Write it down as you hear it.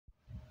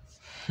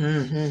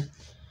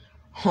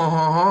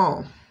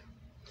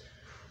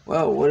Well,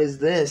 what is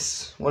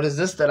this? What is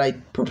this that I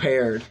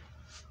prepared?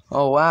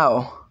 Oh,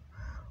 wow.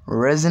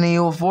 Resident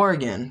Evil 4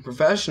 again.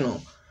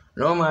 Professional.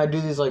 Normally I do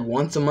these like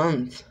once a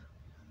month.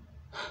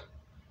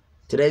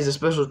 Today's a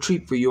special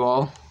treat for you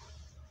all.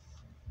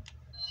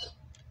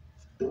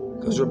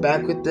 Because we're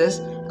back with this.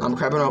 I'm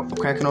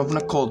cracking open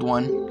a cold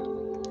one.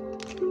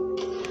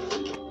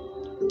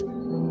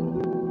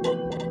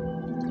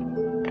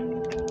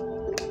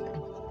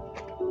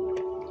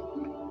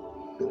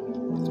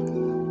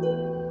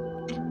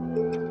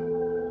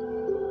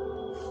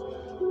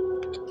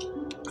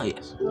 Oh,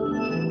 yes.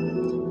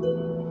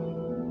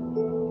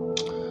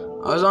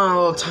 I was on a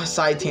little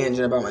side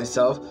tangent about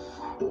myself.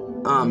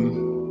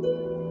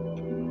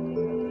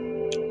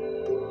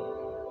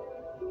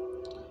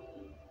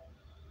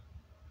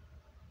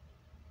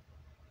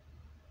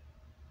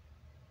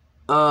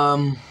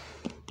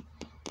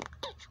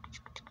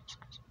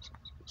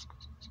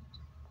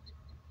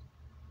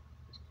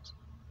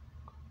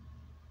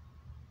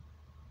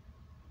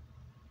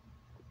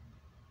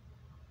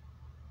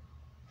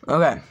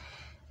 Okay. I'm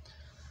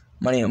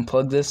gonna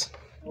unplug this.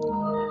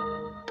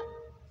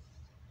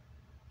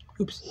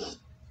 Oops.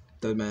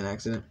 That was an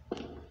accident.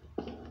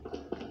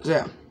 So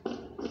yeah.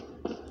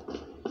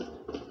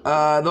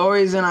 The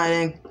reason I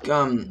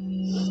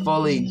didn't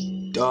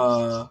fully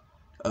do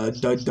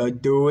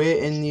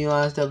it in the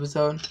last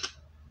episode,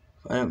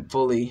 I didn't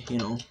fully,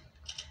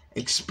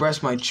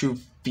 express my true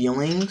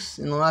feelings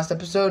in the last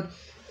episode,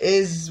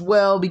 is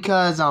well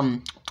because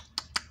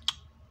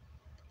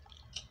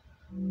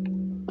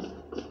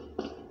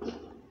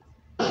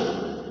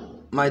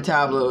my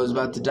tablet was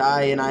about to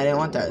die and I didn't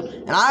want that.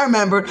 And I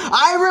remembered!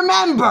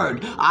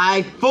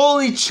 I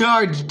fully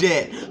charged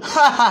it!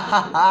 Ha ha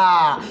ha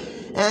ha!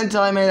 And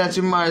until I made that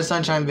Super Mario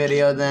Sunshine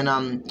video, then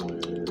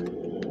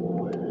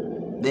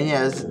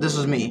yeah, this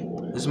was me.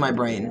 This is my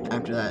brain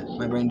after that.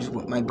 My brain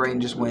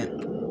just went.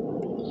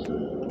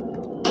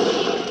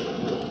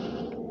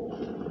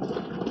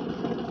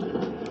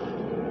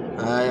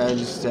 I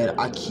just said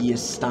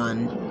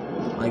Akiyastan.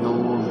 Like a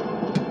little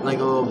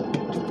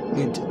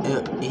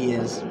he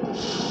is.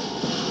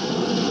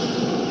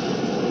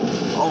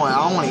 Oh my,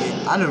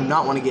 I do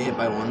not want to get hit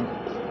by one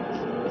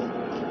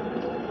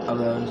of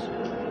those.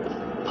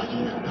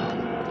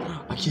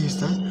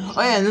 Akiyastan.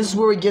 Oh yeah, and this is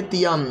where we get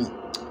the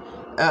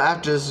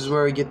after this is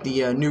where we get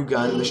the new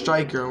gun, the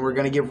striker, and we're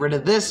gonna get rid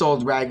of this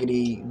old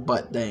raggedy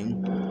butt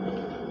thing.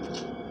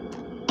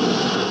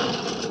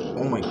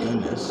 Oh my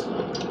goodness.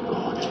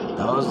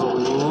 That was a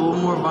little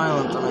more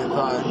violent than I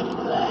thought.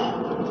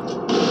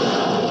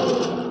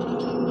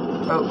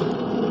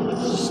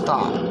 Oh,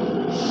 stop.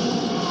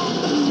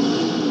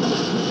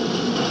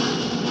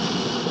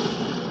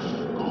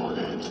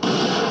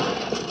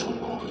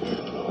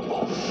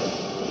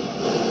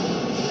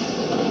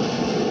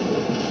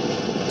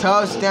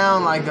 Toast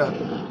down like a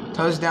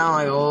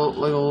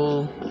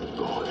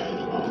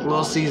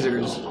little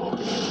Caesars.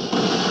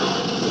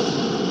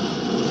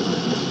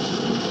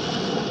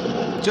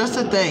 Just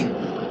a thing.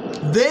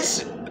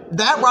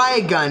 That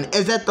riot gun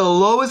is at the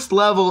lowest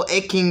level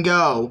it can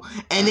go,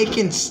 and it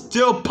can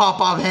still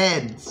pop off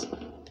heads.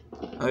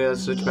 Okay,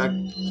 let's switch back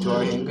to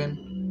our handgun.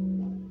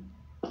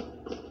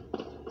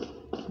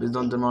 Please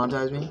don't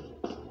demonetize me.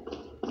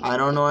 I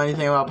don't know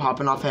anything about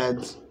popping off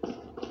heads.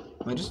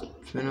 Am I just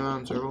spinning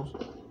around in circles?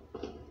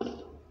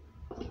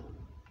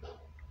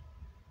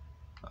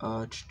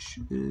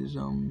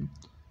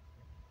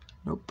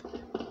 Nope.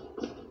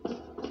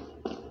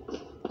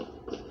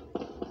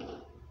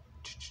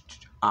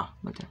 Ah,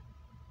 right there.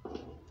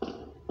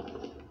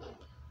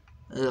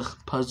 Ugh,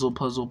 puzzle.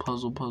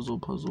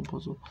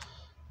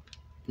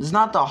 It's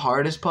not the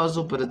hardest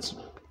puzzle, but it's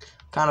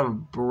kind of a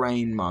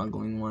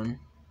brain-moggling one.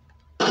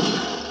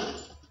 Gotta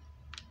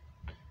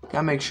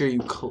make sure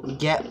you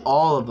get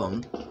all of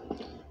them.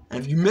 And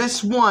if you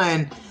miss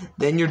one,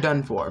 then you're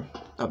done for.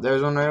 Oh,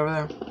 there's one right over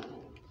there.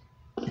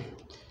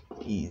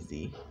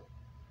 Easy.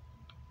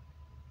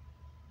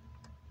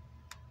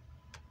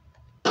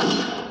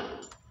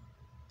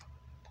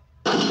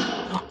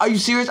 Are you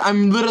serious?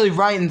 I'm literally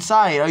right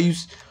inside. Are you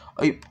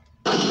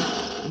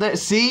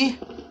see?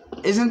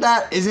 Isn't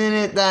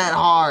it that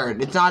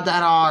hard? It's not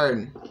that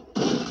hard.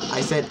 I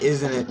said,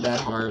 isn't it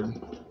that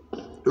hard?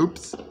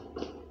 Oops.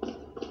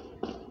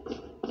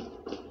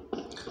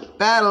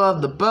 Battle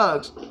of the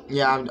Bugs.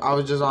 Yeah, I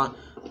was just on.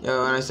 When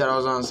I said I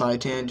was on a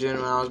side tangent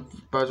when I was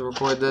about to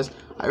record this,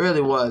 I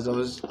really was. I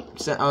was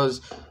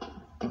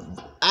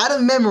out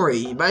of memory.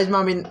 You guys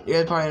probably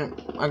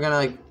are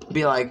gonna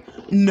be like,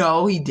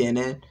 no, he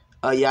didn't.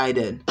 Yeah, I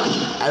did.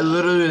 I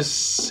literally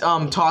was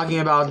talking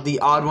about the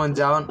Odd Ones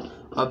Out,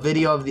 a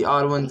video of the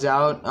Odd Ones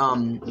Out. I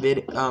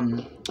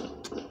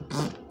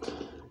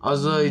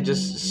was literally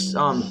just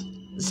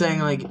saying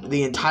like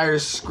the entire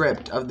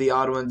script of the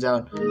Odd Ones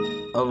Out,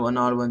 of an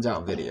Odd Ones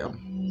Out video.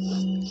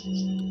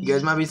 You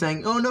guys might be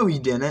saying, oh no, he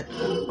didn't.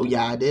 Oh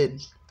yeah, I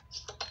did.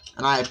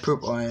 And I have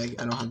proof. Oh, I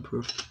don't have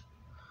proof.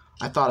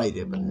 I thought I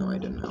did, but no, I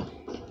didn't know.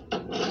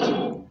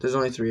 There's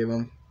only 3 of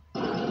them.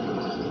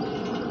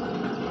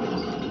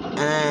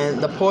 and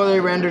the poorly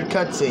rendered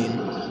cutscene.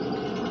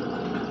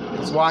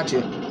 Let's watch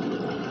it.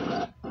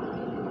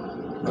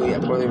 Oh yeah,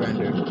 poorly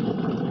rendered.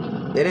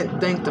 They didn't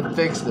think to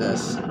fix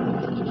this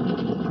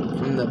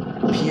from the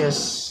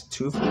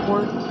PS2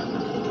 port.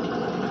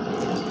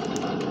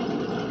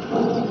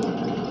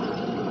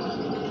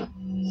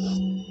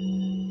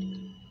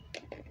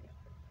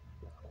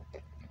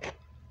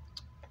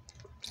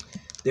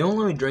 They don't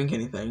let me drink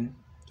anything.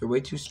 They're way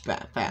too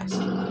fast.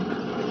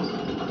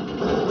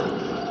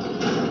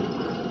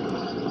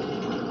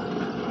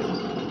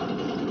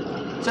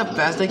 See how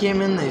fast they came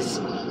in? They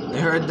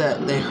heard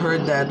that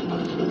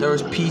there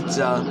was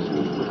pizza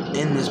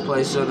in this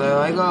place, so they're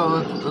like,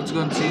 oh, let's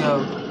go and see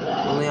how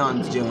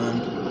Leon's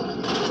doing.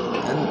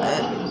 And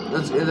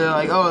they're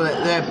like, oh,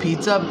 they have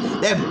pizza.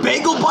 They have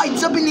bagel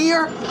bites up in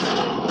here.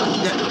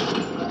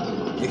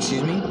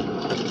 Excuse me,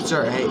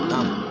 sir. Hey,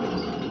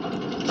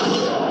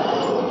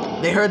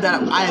 They heard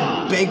that I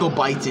had bagel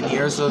bites in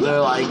here, so they're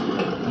like,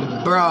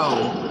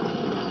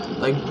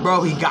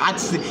 bro, he got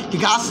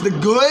the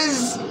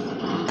goods.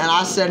 And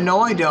I said,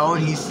 no, I don't.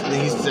 He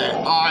said,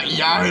 oh,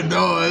 yeah, he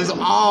does.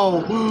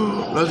 Oh,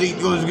 let's get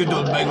those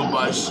bagel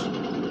bites.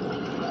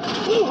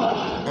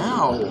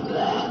 Ow.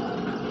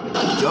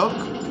 Joke.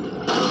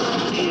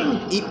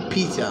 Eat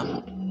pizza.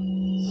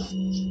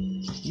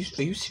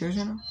 Are you serious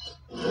right now?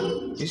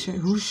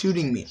 Who's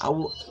shooting me? I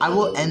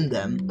will end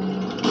them.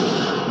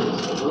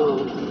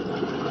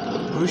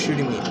 Who's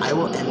shooting me? I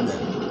will end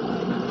them.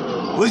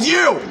 It was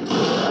you!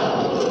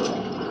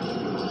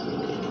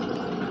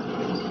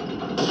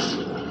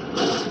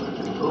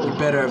 You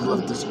better have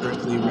left this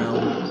earthly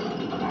realm.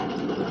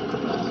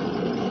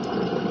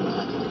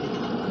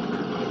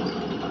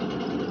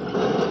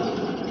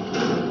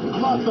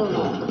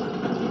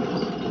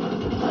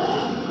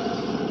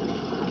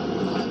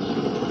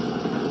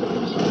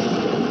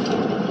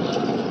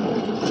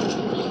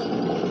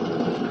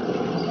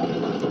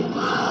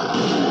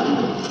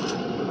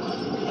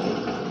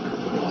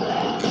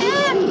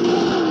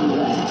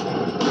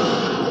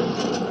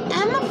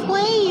 I'm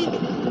afraid.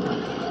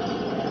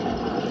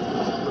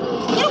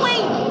 Get away!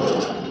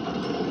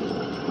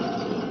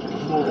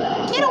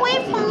 Get away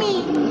from me!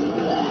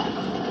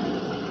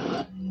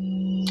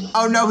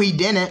 Oh no, he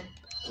didn't.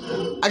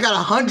 I got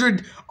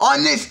 100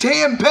 on this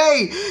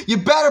TMP. You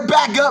better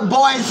back up,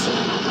 boys.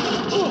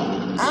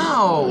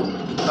 Ow.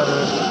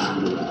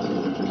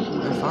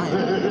 I'm fine.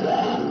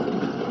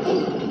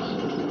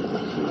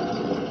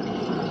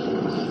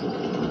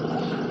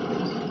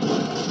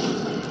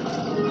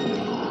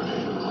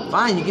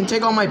 Fine, you can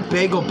take all my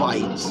bagel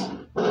bites.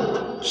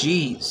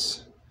 Jeez.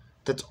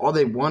 That's all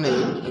they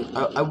wanted.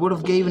 I would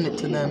have given it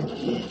to them.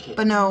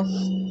 But no.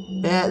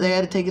 They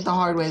had to take it the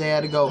hard way. They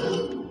had to go,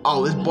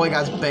 oh, this boy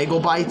got bagel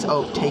bites?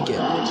 Oh, take it.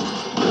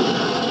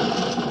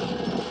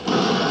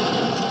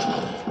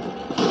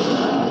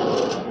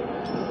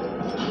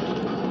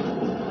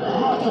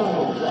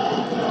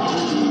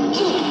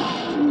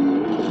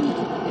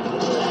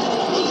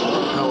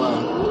 Oh,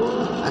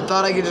 well. I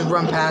thought I could just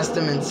run past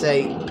them and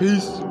say,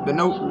 peace. But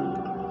nope.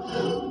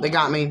 They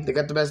got me. They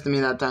got the best of me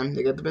that time.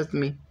 They got the best of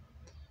me.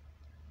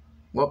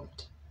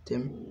 Whooped.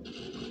 Tim.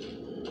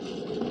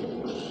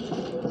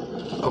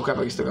 Oh crap,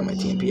 I still got my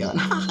TMP out.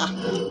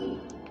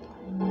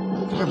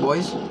 Come here,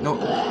 boys. No.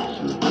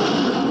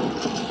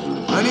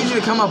 I need you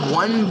to come up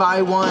one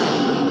by one.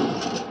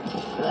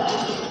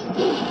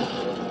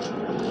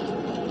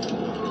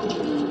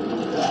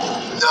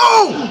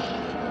 No!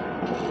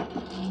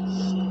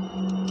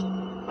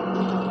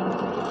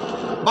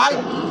 Bye!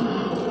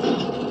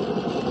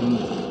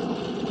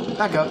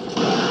 Back up.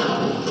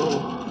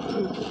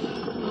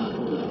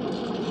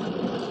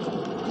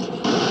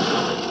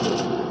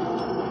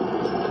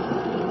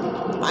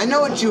 I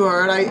know what you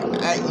heard.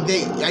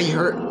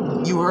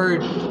 You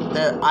heard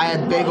that I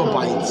had bagel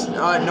bites.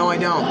 No, I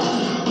don't.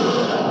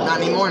 Not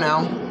anymore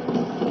now.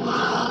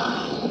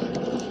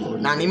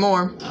 Not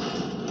anymore.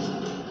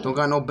 Don't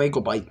got no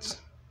bagel bites.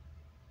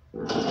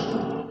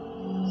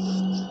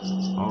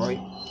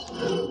 Alright.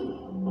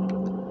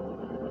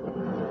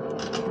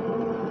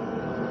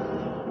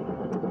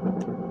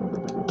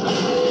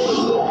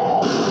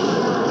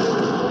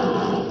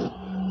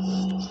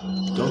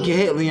 Don't get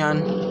hit,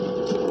 Leon.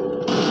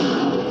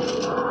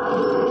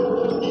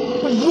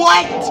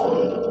 What?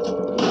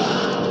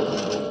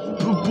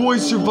 The boy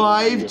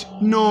survived?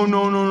 No,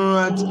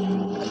 that's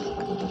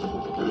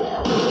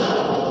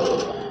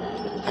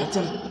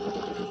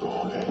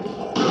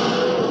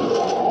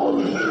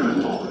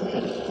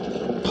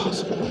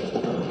impossible.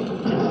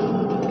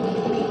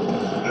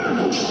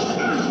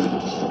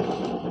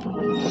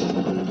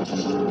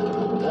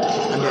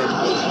 I'm dead.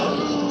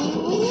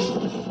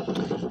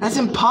 That's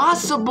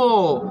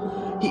impossible.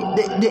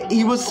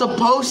 He was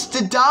supposed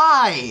to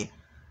die.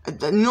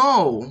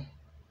 No.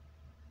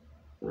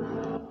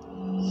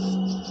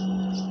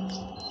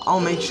 I'll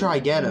make sure I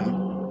get him.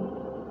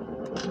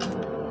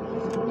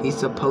 He's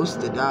supposed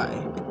to die.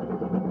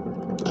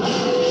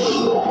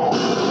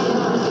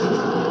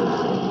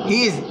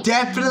 He is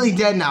definitely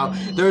dead now.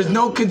 There is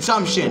no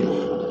consumption.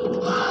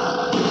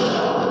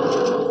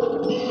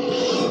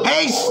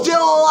 He's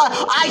still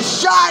alive. I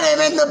shot him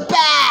in the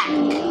back.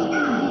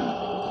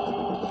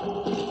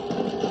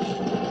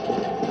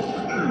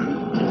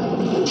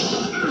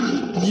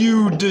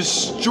 You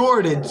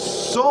distorted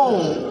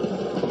soul.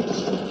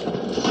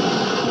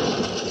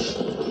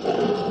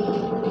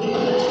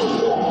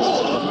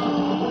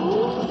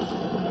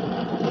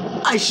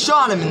 I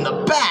shot him in the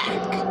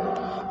back.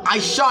 I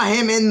shot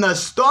him in the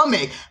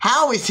stomach.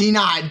 How is he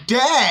not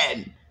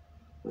dead?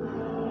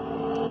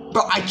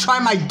 Bro, I try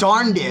my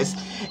darndest,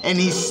 and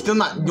he's still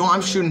not. No,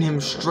 I'm shooting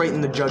him straight in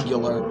the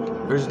jugular.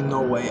 There's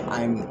no way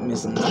I'm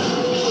missing that.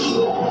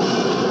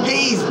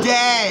 He's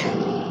dead.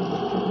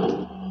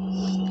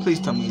 Please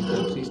tell me he's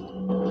dead, please.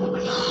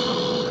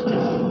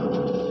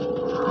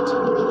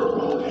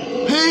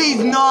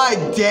 He's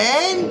not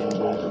dead?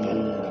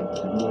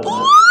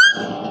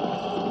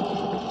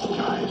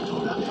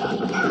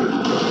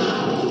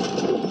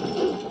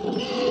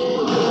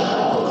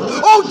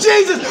 Oh,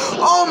 Jesus!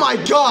 Oh, my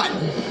God!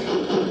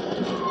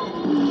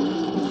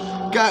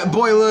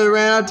 Boy literally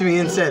ran up to me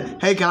and said,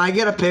 hey, can I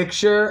get a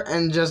picture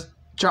and just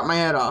chop my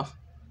head off?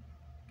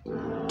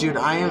 Dude,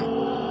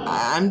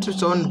 I'm just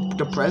so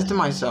depressed in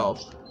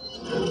myself.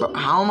 But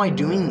how am I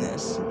doing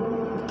this?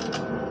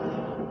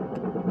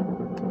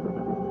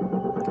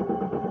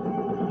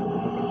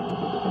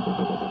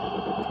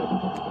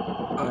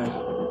 Alright.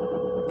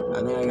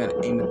 I think I gotta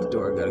aim at the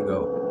door. I gotta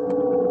go.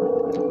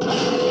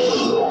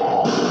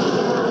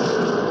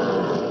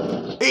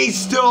 He's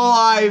still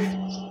alive!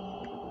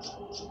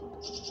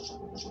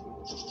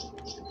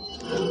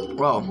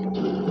 Well.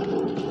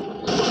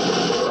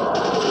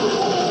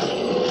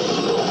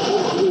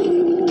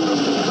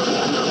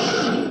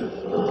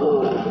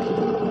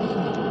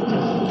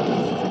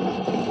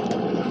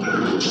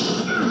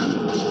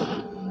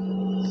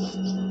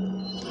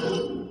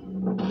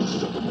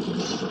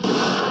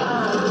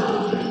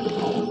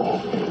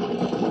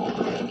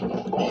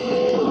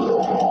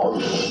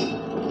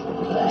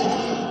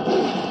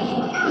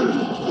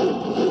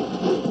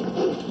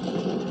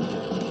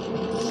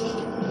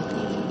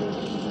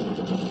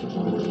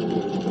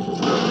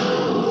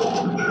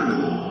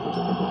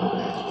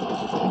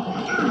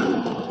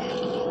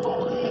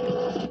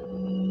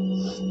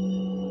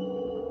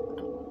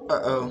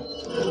 Uh-oh.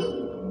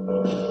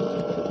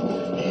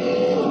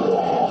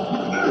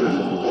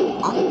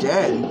 I'm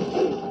dead.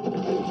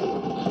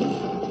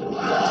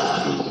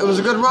 It was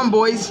a good run,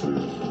 boys.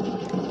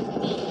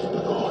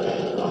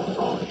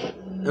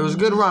 It was a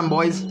good run,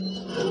 boys.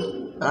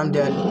 But I'm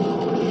dead.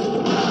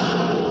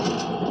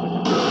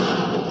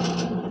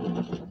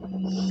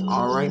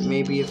 Alright,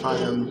 maybe if I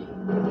am...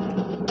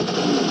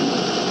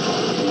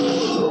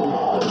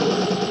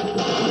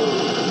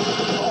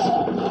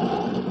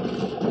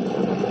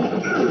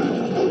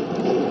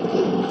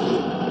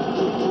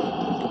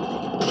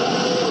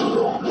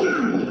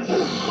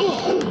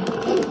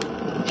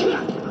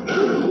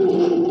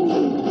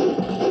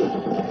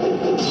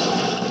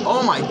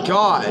 Oh my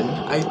God,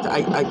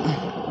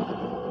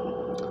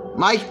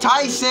 Mike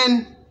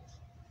Tyson,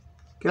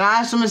 can I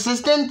have some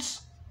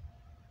assistance?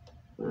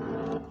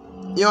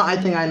 You know, I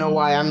think I know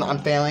why I'm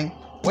failing.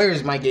 Where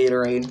is my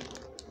Gatorade?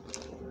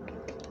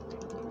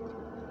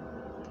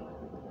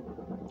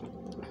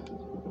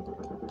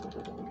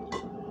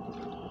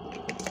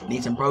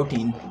 Need some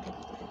protein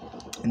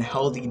and a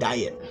healthy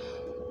diet.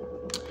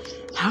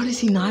 How does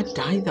he not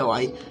die though?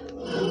 I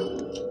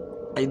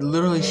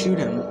literally shoot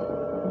him.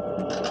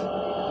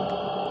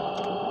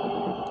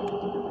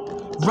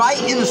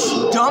 Right in the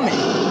stomach.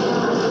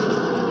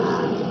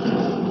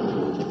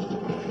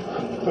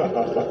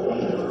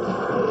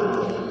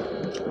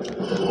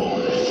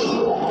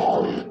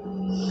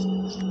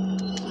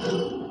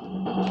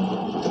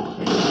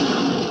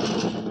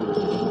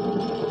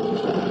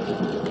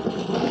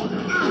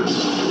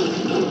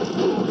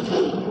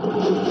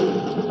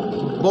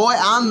 Boy,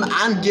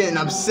 I'm getting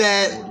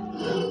upset.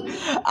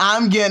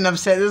 I'm getting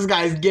upset. This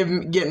guy's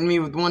getting me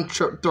with one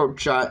throat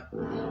shot.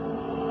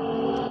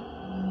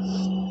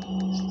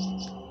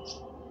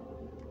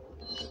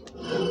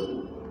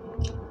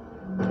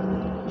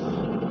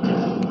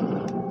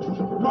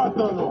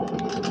 Boom!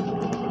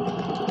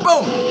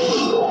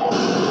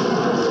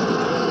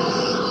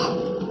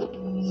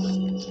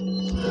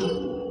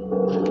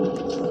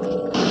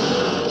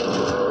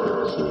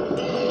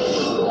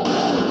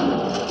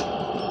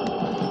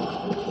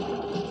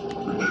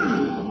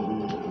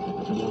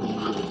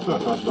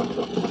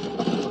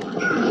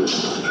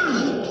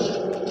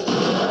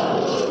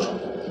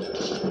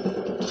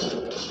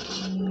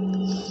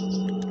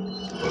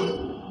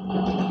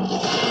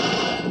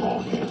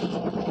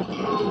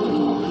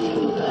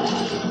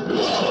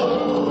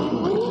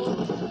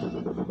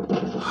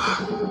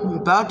 I'm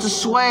about to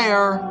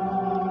swear,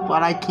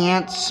 but I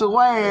can't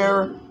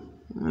swear.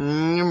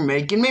 You're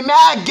making me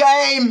mad,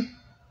 game!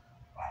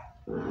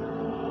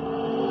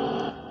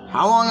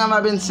 How long have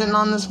I been sitting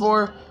on this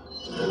for?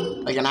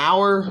 Like an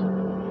hour?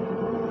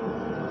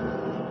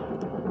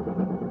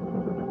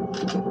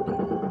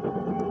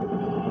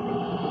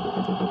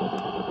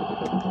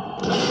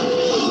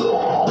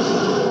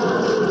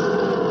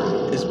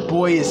 This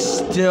boy is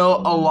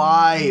still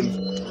alive.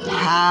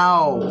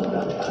 How?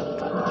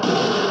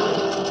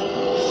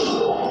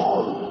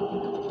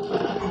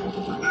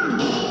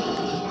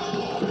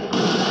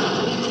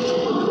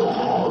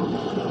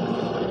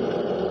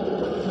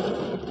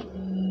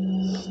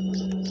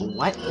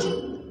 What?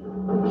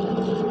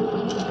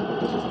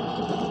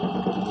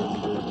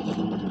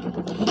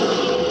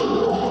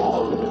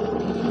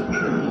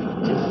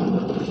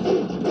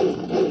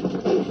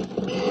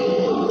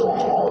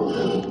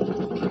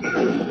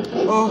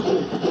 Oh.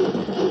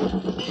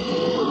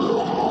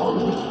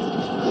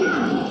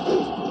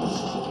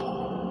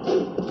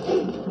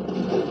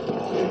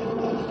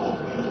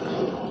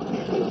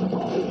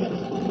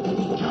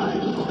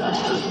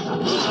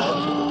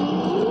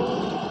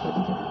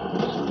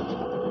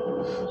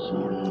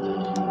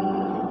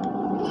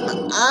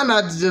 I'm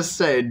about to just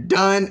say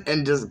done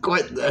and just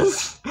quit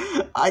this.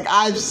 Like,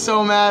 I'm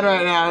so mad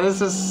right now.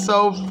 This is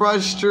so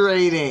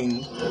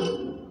frustrating.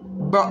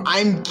 Bro,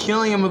 I'm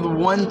killing him with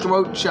one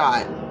throat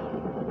shot.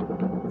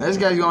 This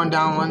guy's going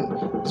down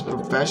one. He's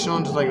professional,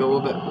 just like a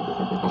little bit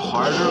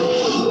harder.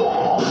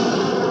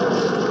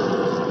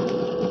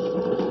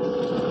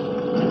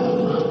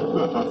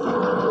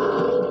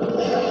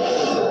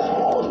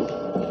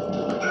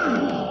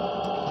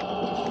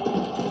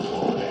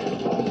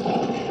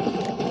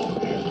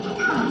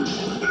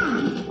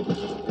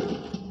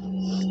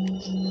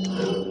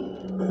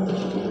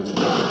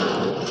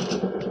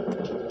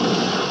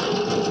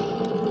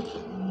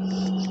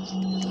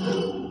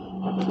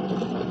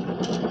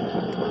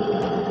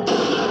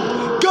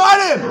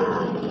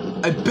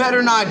 I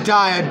better not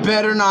die, I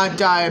better not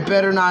die, I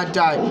better not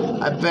die,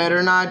 I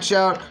better not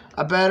shout,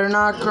 I better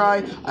not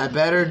cry, I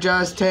better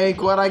just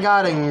take what I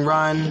got and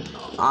run.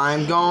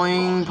 I'm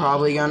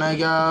probably gonna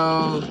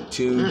go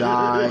to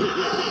die.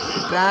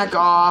 Back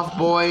off,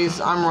 boys,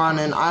 I'm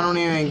running, I don't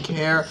even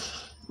care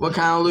what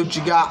kind of loot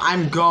you got,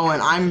 I'm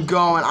going,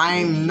 I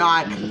am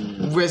not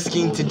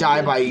risking to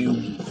die by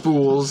you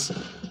fools.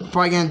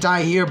 Probably gonna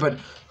die here, but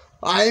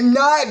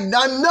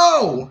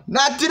no,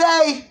 not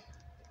today.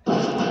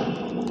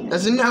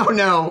 That's a no.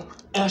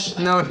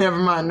 No, never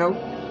mind. No.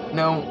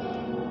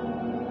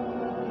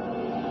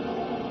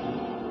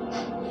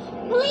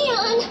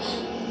 Leon!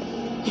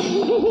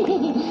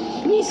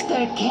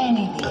 Mr.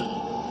 Kennedy,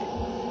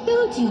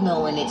 don't you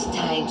know when it's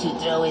time to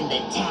throw in the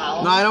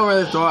towel? No, I don't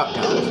really throw up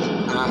towels.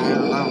 I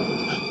don't know.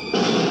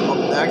 Oh,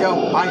 there I go.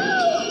 Bye.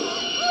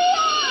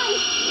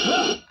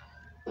 Leon!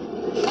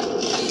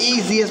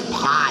 Easy as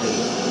pie.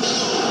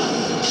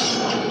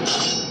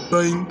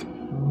 Bang.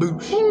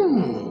 Boosh.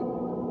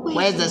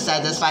 Where's the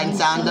satisfying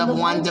sound of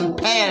one's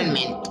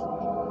impairment?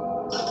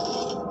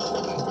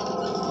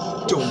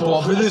 Don't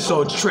fall for this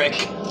old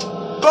trick.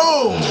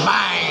 Boom!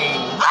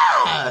 Bang!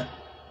 Ah!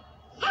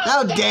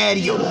 How dare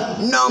you!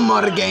 No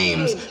more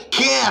games!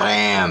 Kill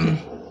him!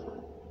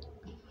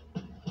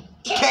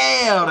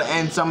 Killed!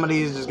 And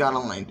somebody's just got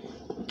online.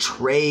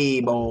 Trey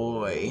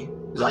boy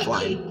is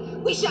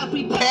offline. We shall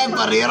prepare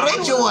for the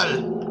ritual!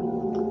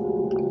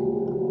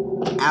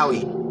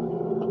 Owie.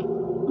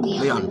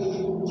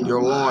 Leon, you're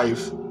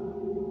alive.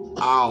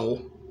 Ow.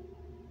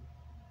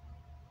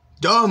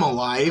 Dumb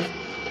alive.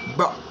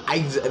 Bro,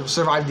 I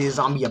survived the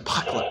zombie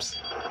apocalypse.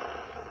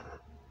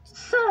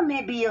 So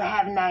maybe you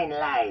have 9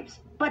 lives,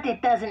 but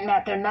it doesn't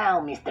matter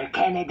now, Mr.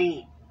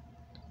 Kennedy.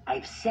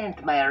 I've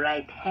sent my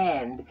right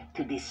hand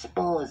to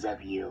dispose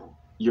of you.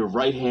 Your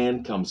right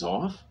hand comes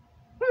off?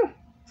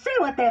 Say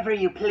whatever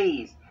you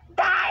please.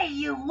 Die,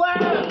 you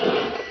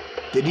worm!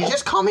 Did he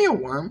just call me a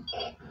worm?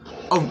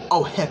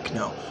 Oh heck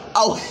no.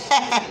 Oh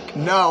heck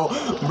no,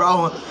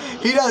 bro.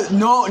 He does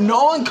no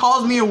one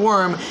calls me a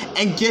worm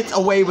and gets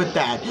away with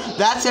that.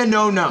 That's a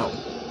no.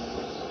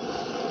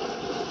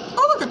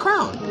 Oh look, a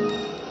crown.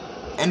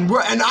 And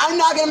I'm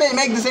not gonna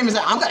make the same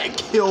mistake. I'm gonna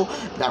kill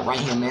that right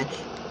hand man.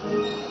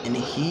 And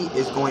he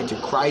is going to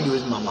cry to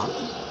his mama.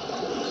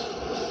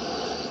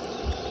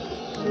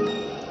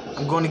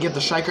 I'm going to get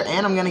the striker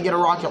and I'm gonna get a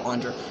rocket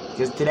launcher.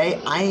 Because today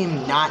I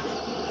am not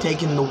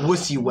taking the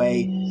wussy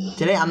way.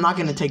 Today I'm not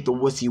gonna take the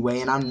wussy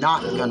way, and I'm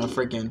not gonna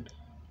freaking.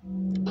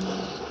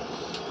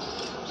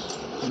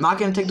 I'm not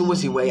gonna take the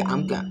wussy way.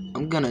 I'm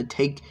gonna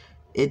take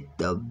it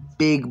the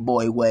big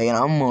boy way, and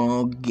I'm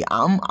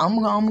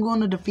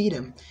gonna defeat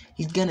him.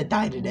 He's gonna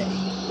die today.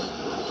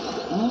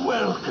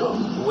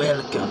 Welcome.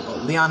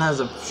 Oh, Leon has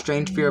a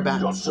strange fear of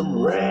bats. Got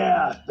some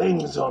rare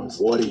things on.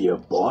 What are you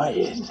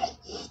buying?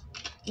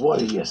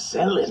 What are you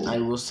selling? I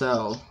will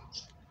sell.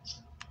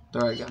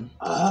 There again.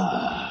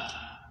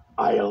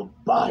 I'll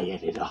buy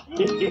it. Hey,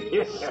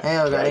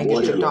 look, I didn't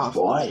get tripped off.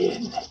 What are you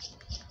buying?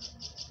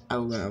 I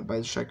will buy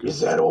the striker. Is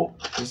that all?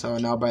 Yes, I will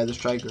now buy the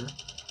striker.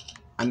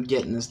 I'm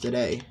getting this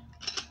today.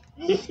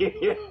 Thank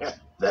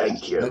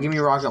you. Now give me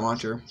a rocket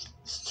launcher.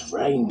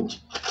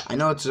 Strange. I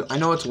know it's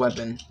a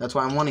weapon. That's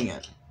why I'm wanting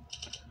it.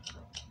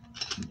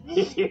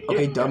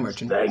 Okay, dumb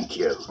merchant. Thank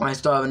you. I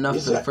still have enough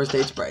for the first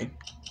aid spray.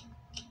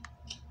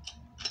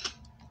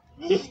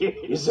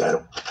 Is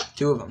that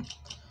 2 of them.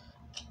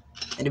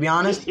 And to be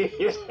honest,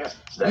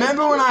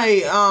 remember when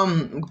I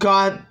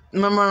got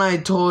remember when I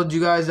told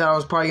you guys that I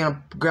was probably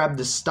gonna grab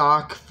the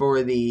stock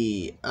for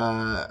the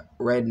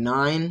Red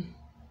 9?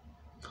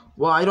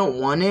 Well, I don't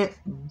want it,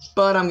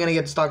 but I'm gonna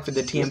get the stock for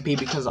the TMP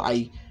because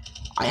I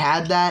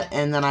had that,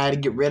 and then I had to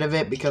get rid of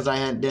it because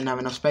I didn't have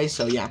enough space.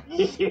 So yeah,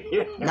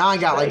 now I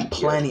got like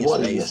plenty of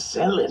What are you space.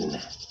 selling?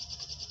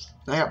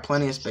 I got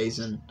plenty of space,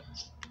 and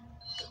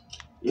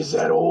Is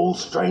that all,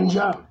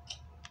 stranger?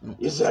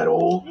 Is that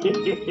all?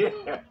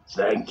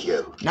 Thank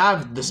you. now I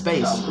have the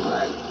space. Come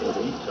back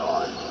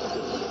anytime.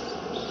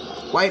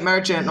 Wait,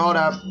 merchant, hold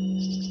up.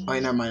 Oh,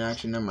 wait, never mind.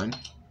 Actually, never mind.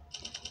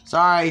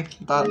 Sorry,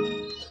 thought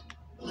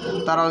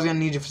I was gonna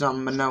need you for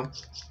something, but no.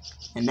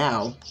 And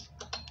now,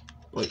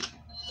 wait.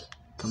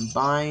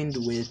 Combined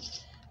with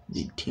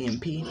the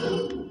TMP.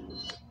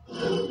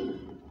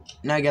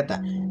 Now I got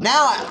that.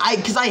 Now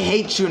because I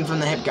hate shooting from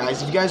the hip,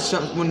 guys. If you guys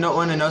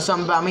want to know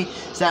something about me,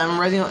 is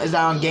that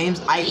on games,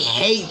 I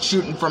hate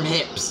shooting from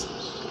hips.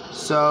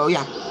 So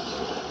yeah,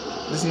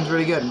 this seems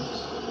pretty good.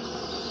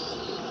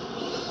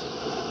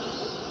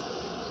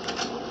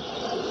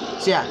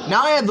 So yeah,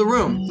 now I have the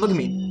room. Look at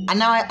me. And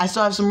now I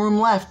still have some room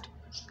left.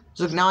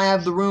 So look, now I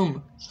have the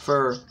room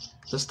for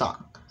the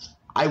stock.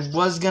 I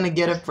was gonna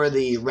get it for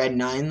the Red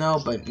 9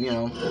 though, but you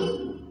know,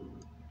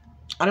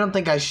 I don't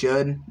think I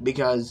should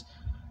because,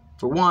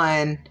 for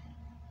one,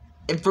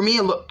 for me,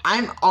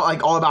 I'm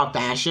all about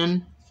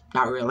fashion.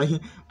 Not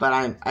really, but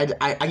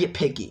I get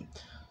picky.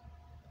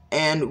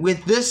 And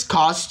with this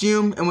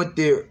costume and with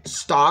the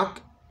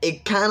stock,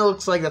 it kind of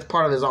looks like that's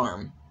part of his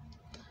arm,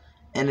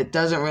 and it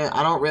doesn't really.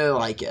 I don't really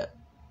like it.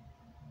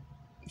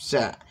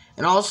 So,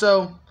 and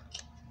also,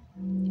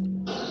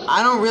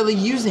 I don't really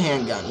use a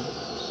handgun.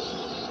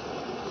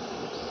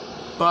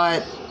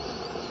 But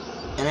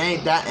it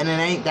ain't that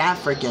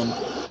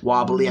freaking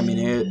wobbly. I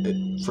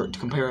mean,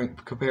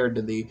 compared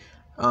to the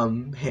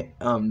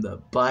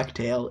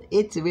blacktail,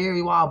 it's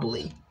very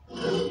wobbly.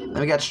 Then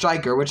we got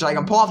Striker, which I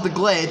can pull off the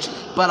glitch,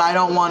 but I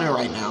don't want it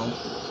right now.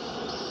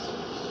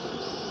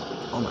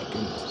 Oh my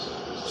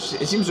goodness,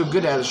 it seems so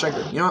good to have the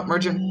Striker. You know what,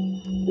 merchant?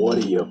 What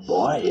are you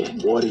buying?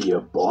 What are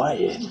you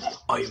buying?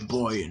 I am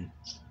buying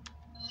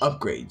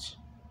upgrades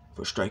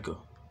for Striker.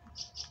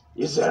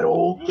 Is that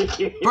all?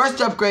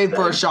 First upgrade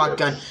for a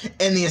shotgun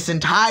in this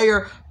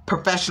entire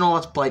professional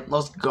Let's Play.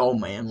 Let's go,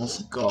 man.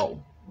 Let's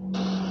go.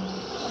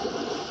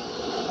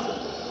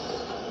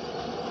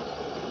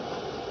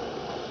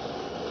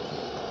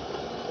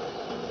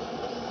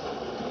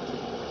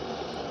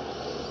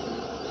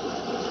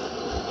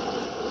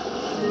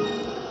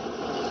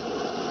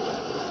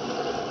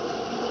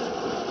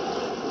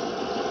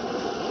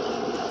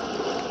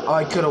 Oh,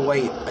 I could have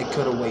waited.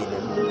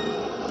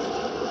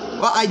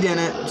 Well, I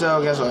didn't, so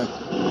guess what?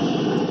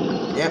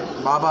 Yep,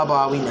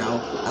 we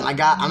know. And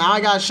now I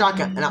got a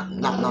shotgun. Not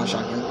a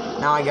shotgun.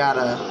 Now I got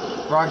a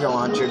rocket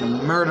launcher to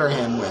murder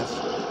him with.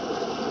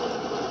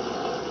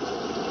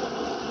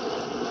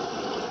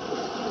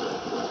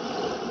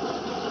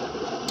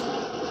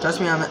 Trust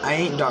me, I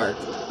ain't dark.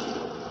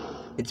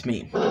 It's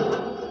me.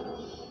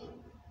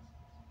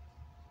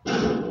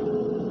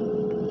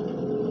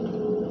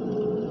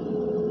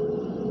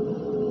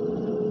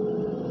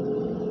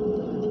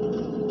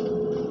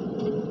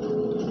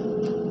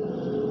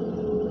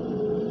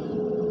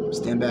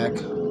 Stand back.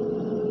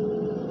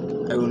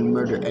 I will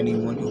murder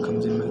anyone who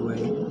comes in my way.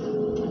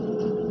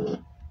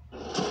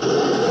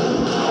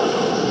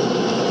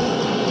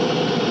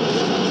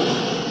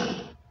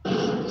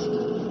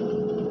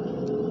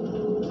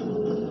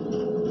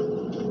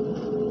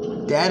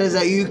 Dad, is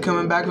that you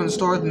coming back from the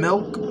store with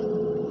milk?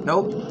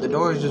 Nope, the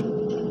door is just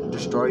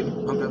destroyed.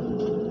 Okay.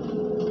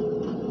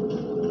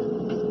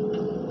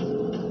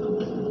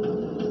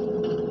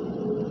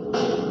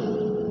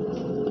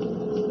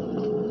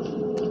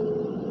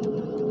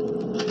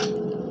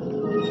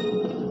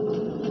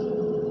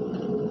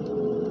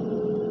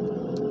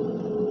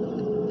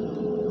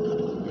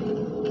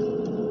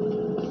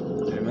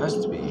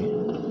 Must be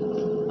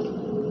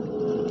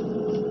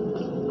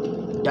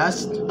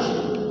dust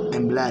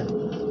and blood.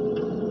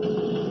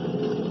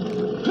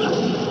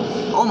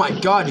 Oh my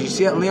god, do you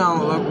see it?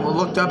 Leon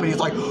looked up and he's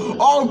like,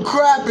 oh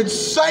crap, it's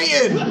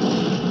Satan!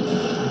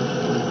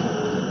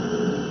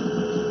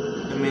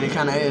 I mean, it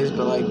kind of is,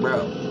 but like,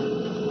 bro,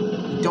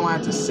 you don't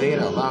have to say it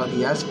out loud.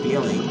 He has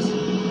feelings.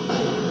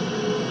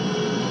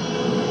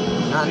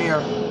 Not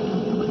here.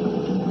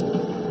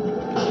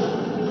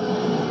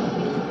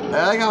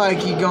 I like how I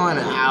keep going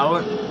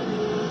out,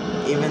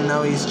 even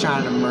though he's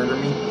trying to murder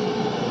me.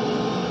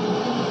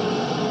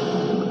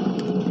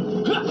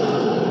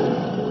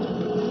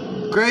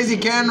 Crazy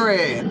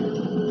Kenry!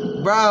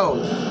 Bro!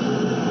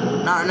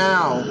 Not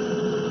now.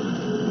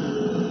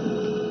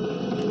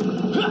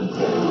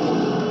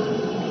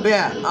 But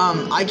yeah,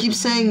 I keep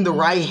saying the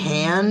right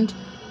hand,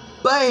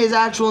 but his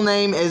actual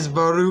name is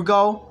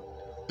Verrugo.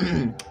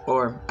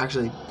 Or,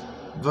 actually,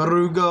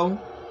 Verrugo.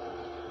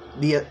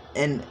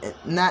 And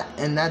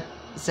that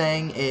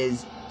saying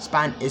is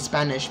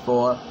Spanish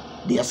for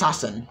the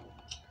assassin,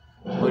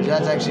 which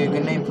that's actually a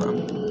good name for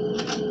him.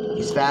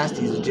 He's fast,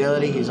 he's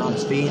agility, he's on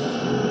his feet,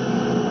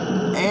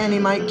 and he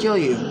might kill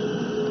you.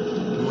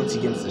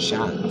 once he gets the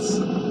shots.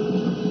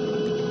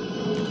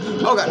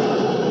 Oh god!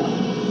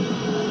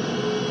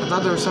 I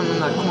thought there was something in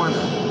that corner.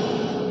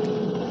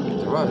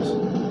 There was.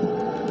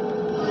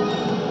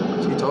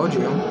 She told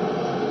you.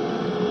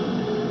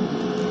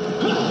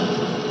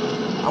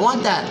 I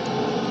want that!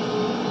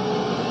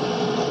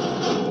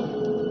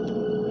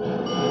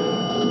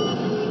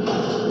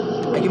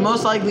 I can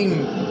most likely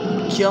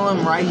kill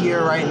him right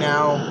here, right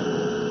now.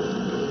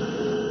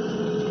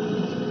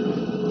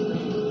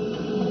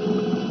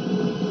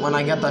 When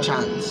I get the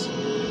chance.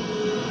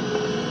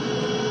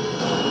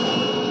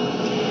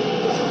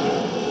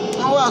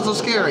 Oh wow, so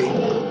scary.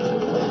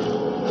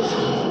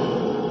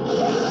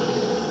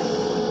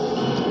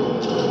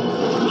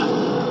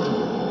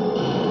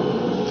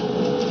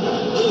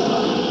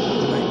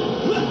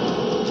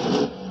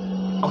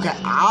 Okay,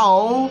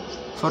 ow.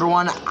 For the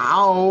one,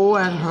 ow,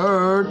 that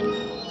hurt.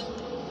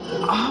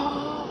 Oh.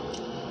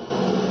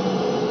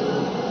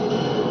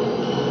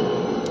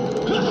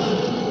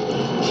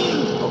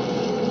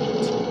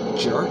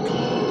 Jerk.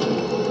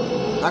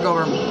 Back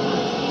over.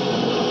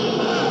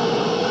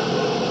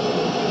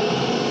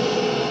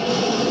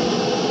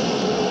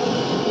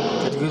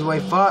 Get to go away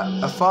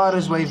far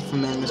away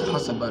from him as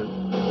possible.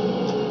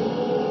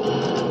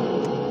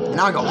 And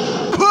now I go.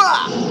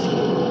 Pah!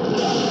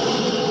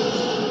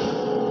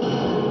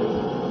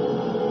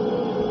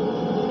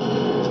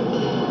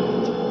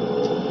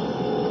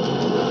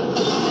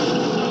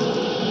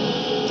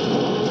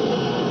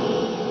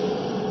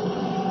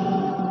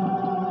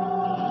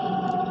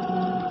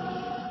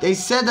 They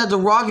said that the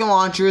rocket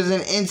launcher is an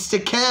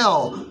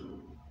insta-kill.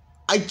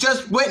 I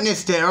just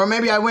witnessed it, or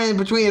maybe I went in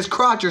between his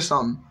crotch or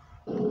something.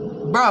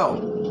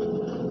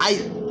 Bro,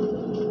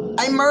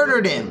 I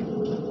murdered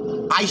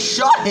him. I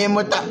shot him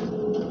with that.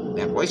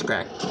 That voice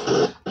crack.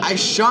 I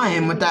shot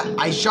him with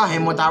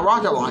that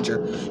rocket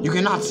launcher. You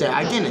cannot say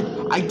I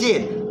didn't. I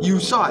did. You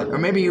saw it, or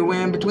maybe you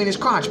went in between his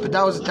crotch, but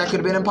that could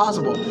have been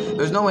impossible.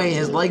 There's no way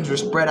his legs were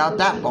spread out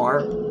that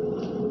far.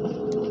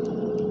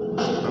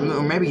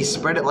 Or maybe he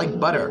spread it like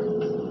butter.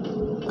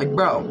 Like,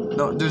 bro,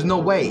 no, there's no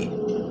way.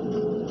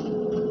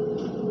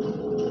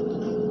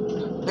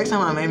 Next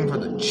time I'm aiming for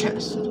the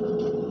chest.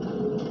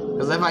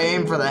 Because if I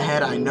aim for the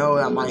head, I know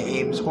that my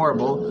aim's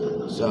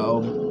horrible.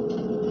 So,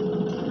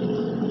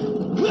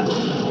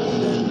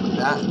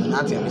 then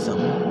that's gonna be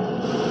something.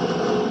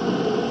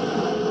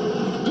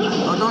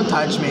 Oh, don't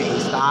touch me.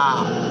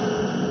 Stop.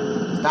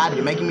 Stop,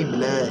 you're making me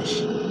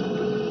blush.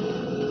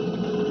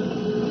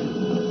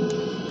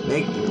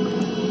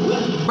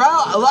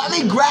 Bro, let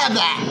me grab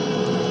that.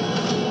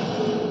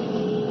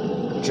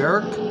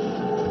 Jerk.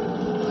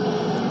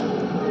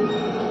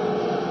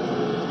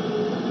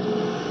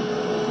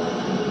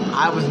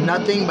 I was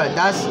nothing but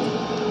dust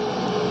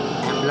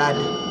and blood.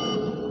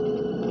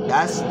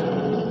 Dust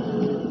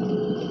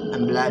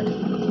and blood.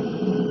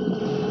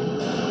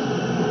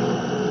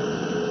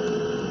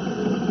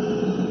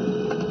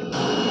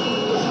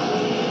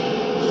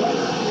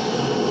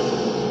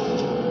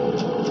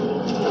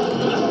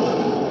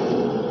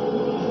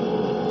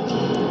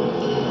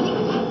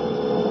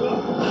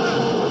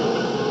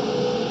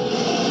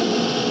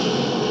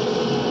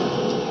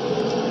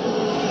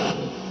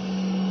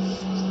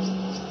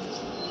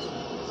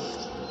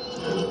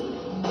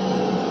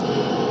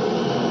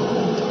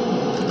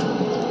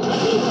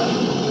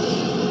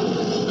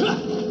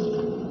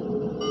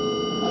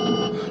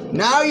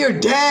 Now you're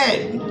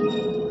dead!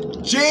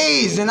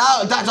 Jeez, and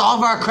now that's all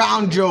of our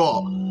crown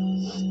jewel.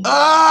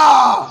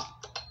 Ugh!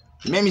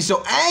 You made me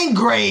so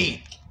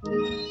angry!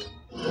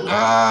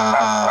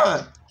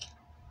 Ugh!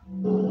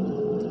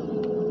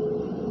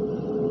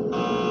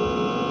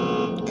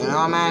 And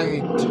I'm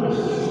angry.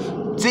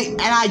 See,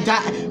 and I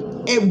died.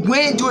 It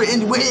went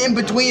in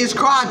between his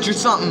crotch or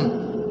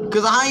something.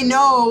 Because I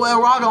know a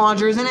rocket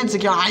launcher is an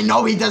insecure. I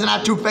know he doesn't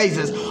have two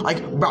phases.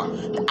 Like, bro,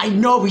 I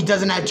know he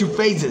doesn't have two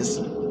phases.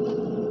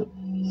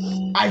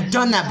 I've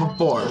done that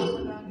before.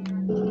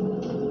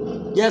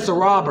 Yes, a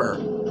robber.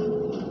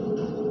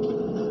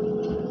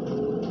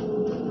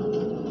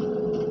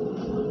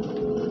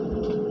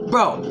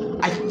 Bro,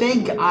 I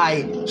think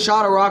I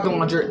shot a rocket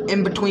launcher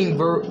in between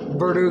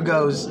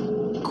Verdugo's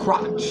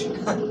crotch.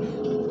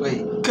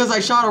 Wait. Because I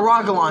shot a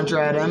rocket launcher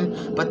at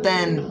him, but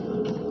then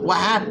what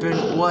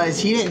happened was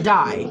he didn't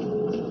die.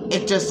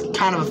 It just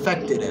kind of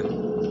affected him.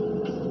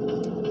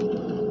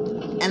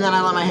 And then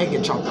I let my head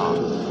get chopped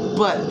off.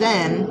 But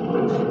then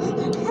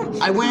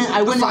I went.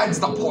 Besides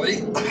the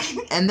point.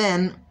 And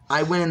then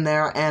I went in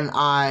there and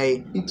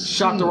I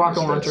shot the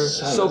rocket launcher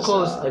so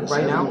close, like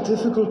right now.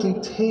 Difficulty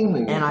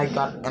taming. And I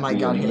got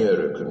hit.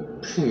 American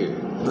pig.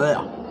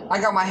 Blech. I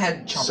got my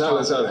head chopped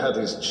Salazar off. had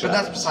his chat. But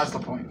that's besides the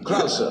point.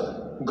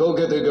 Krauser, go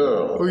get the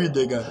girl. Who you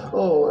think of?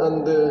 Oh,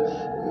 and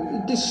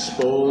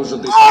dispose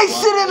of this. I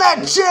sit in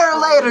that chair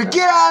later.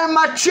 Get out of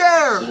my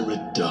chair. Consider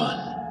it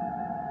done.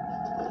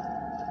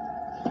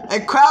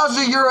 And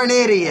Krauser, you're an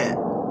idiot.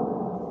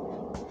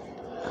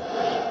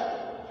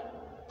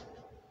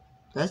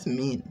 That's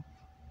mean.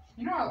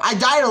 You know, I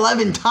died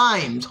 11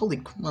 times.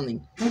 Holy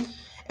moly.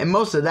 And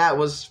most of that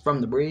was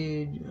from the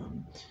bridge,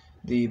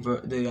 the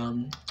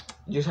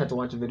You just have to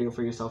watch a video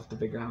for yourself to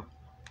figure out.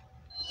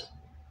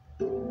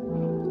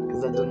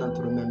 Because I do not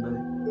remember.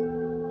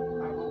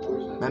 I will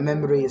watch that. My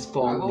memory is I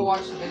will foggy.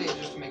 watch the video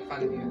just to make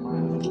fun of you and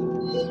laugh.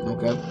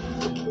 Okay.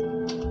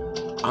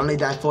 I only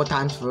died 4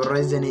 times for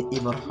Resident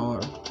Evil 4.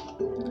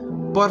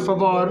 Por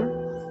favor.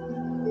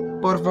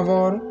 Por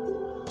favor.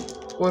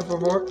 Por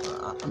favor.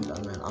 I'm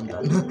done, man. I'm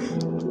done.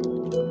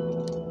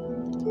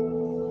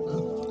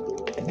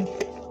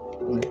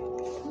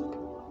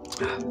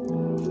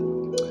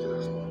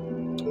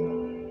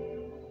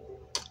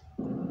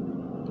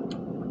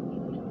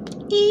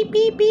 Beep,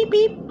 beep, beep,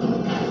 beep.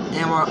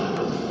 And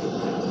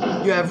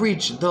you have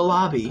reached the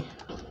lobby.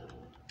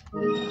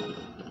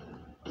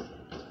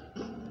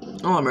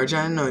 Oh, Merch,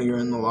 I didn't know you were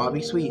in the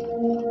lobby. Sweet.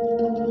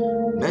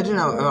 Imagine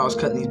how if I was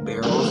cutting these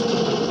barrels,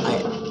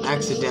 I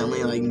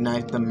accidentally like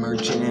knifed the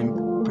merchant in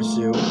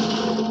pursuit.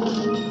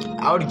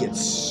 I would get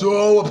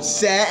so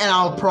upset and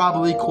I'll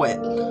probably quit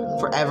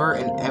forever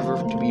and ever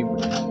to be. You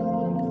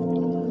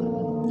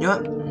know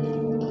what?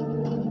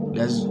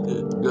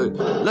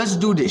 Let's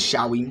do this,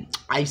 shall we?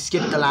 I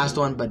skipped the last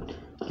one, but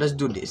let's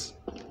do this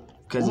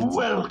because it's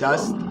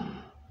dust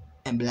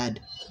and blood.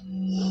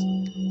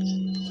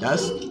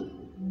 Dust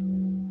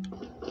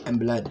and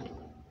blood.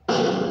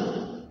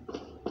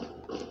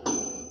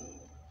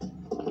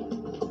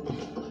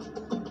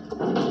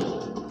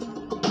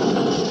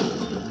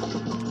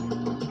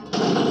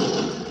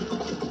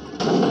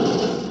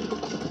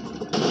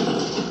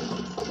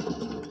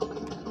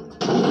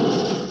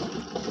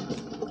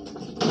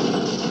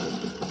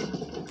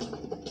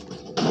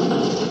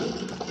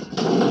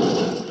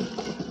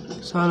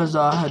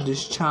 Salazar had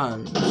this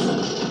chance.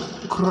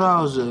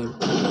 Krauser,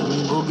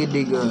 go get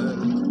the girl.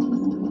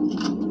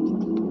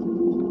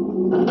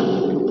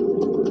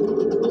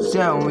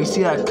 So when we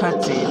see that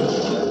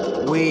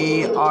cutscene,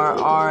 we are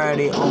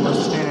already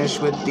almost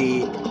finished with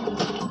the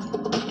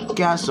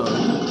castle.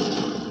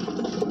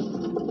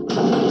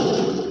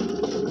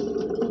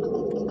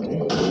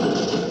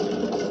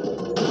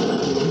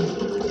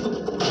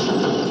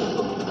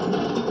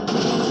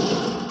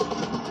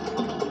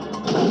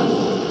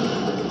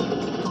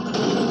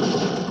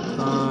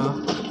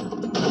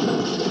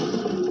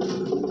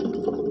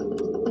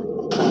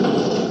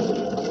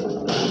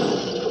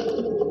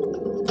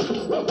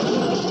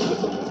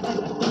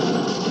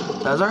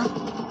 Cesar?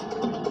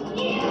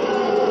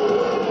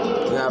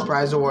 Yeah,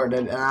 prize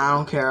awarded, and I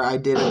don't care. I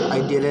did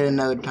it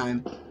another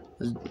time.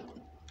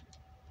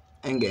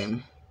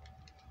 Endgame.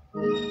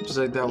 Just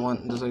like that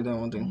one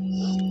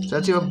thing. So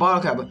that's your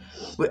bottle cap.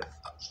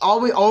 All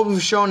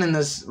we've shown in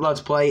this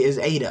Let's Play is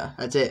Ada.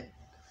 That's it.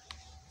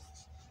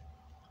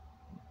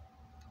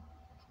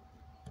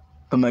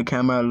 But my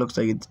camera looks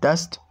like it's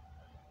dust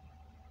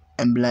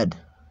and blood.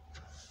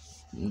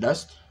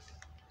 Dust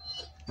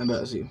and blood.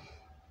 Let's see.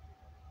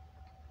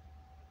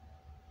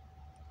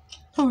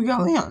 Oh, we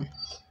got Leon.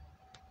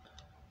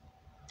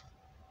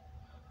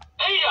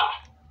 Ada!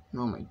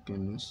 Oh my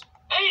goodness.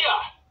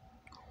 Ada!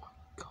 Oh my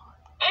god.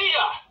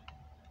 Ada!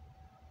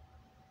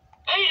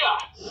 Ada.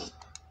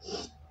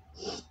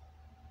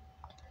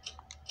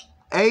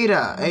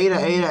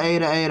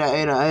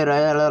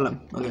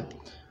 Okay.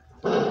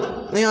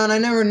 Leon, I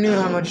never knew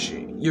how much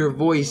your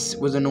voice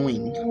was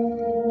annoying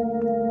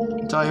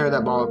until I heard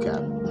that bottle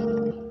cap.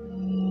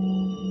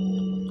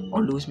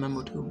 Or Louis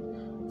Memo too.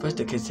 First,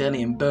 the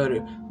Castellian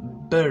buried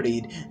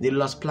the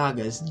Las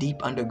Plagas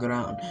deep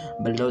underground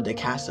below the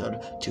castle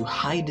to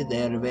hide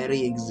their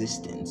very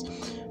existence.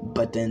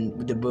 But then,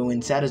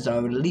 when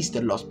Salazar released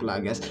the Las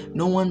Plagas,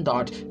 no one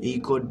thought he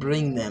could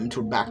bring them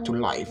back to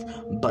life.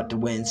 But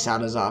when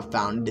Salazar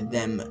found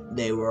them,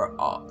 they were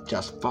all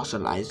just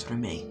fossilized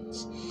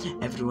remains.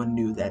 Everyone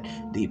knew that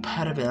the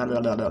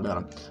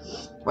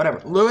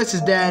whatever. Lewis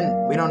is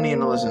dead. We don't need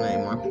to listen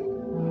anymore.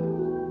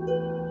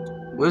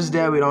 Lewis is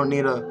dead. We don't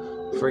need to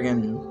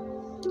friggin'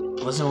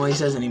 listen to what he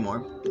says anymore.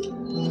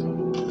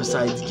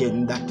 Besides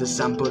getting back the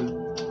sample,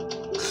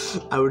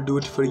 I will do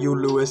it for you,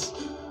 Lewis.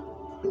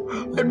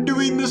 I'm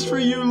doing this for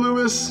you,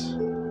 Lewis.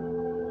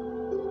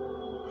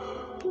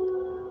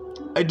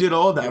 I did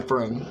all that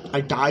for him.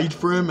 I died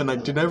for him and I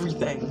did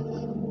everything.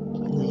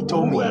 He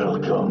told me.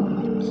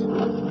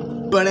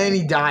 Welcome. But then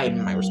he died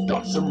in my Got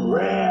respect. some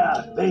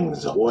rare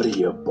things. What are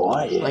you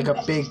buying? Like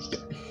a big.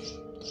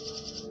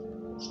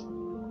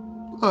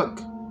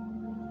 Look.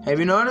 Have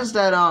you noticed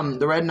that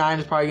the Red 9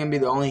 is probably gonna be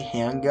the only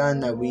handgun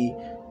that we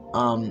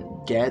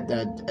get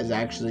that is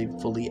actually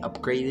fully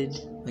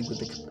upgraded, like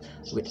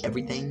with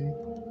everything?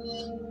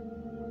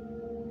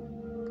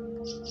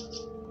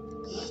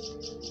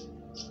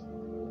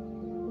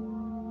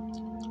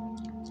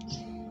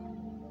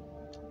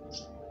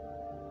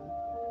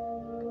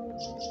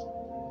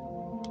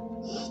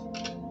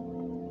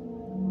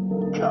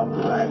 Come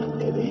back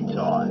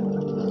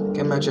anytime.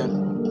 Can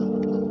mention.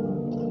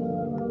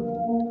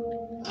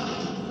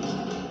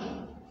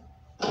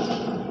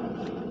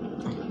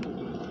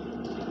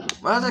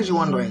 Well, I was actually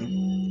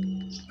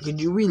wondering,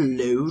 could you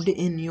reload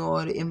in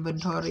your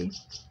inventory?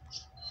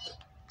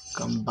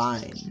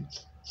 Combine.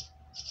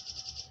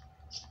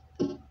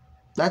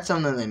 That's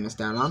something they missed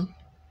out on.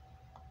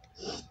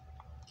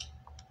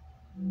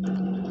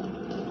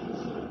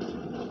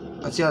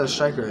 Let's see how the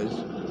striker is.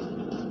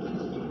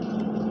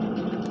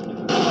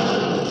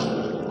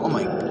 Oh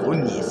my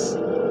goodness.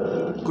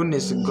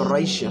 Goodness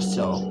gracious,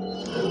 so.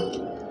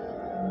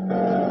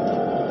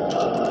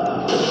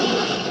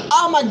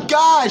 Oh my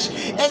gosh!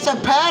 It's a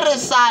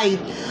parasite!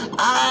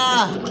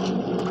 Ah!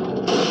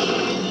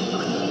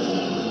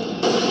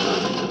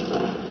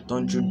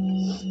 Don't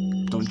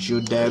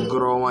you dare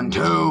grow one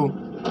too!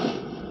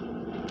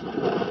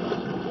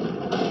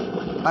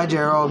 Bye,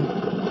 Gerald.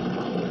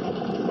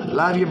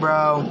 Love you,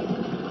 bro.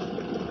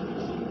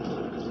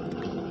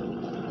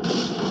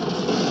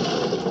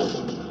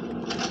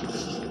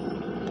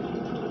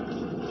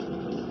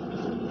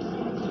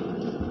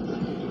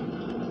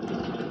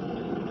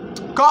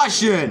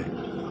 Caution!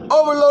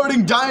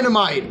 Overloading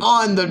dynamite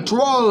on the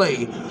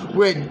trolley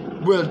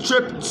will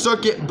trip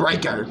circuit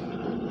breaker.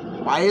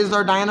 Why is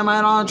there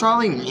dynamite on a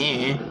trolley?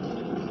 Yeah.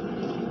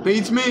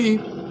 Beats me.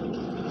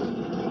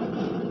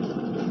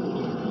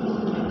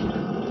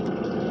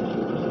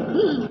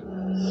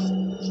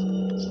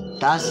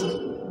 Dust and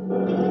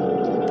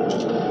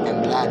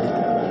blood.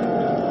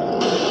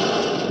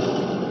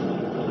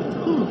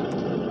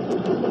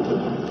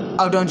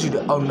 Oh, don't you?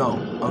 Oh no!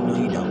 Oh no,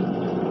 you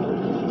don't.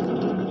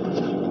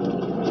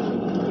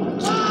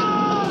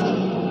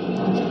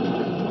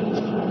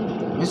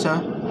 Yes,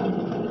 sir.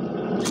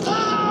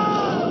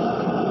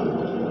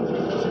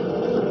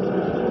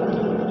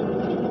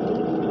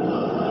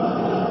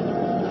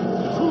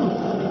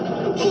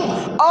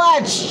 Oh,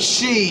 that's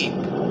cheap.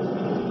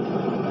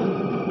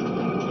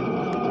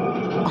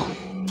 Oh,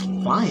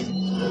 fine.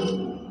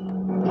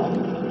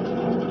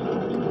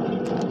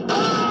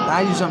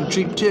 I do something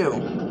cheap too.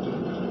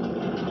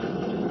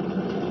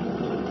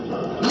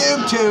 Noob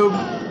tube.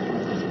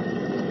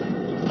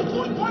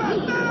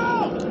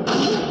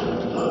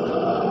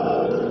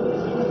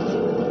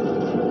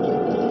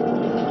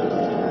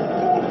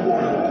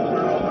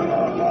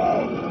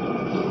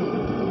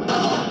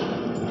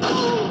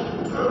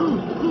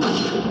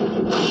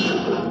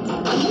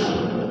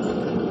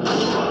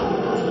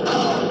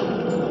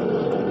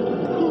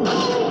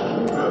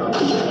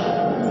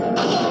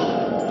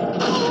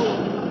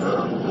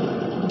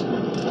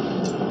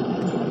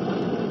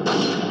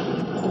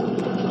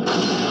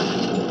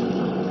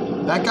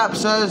 Back up,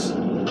 says.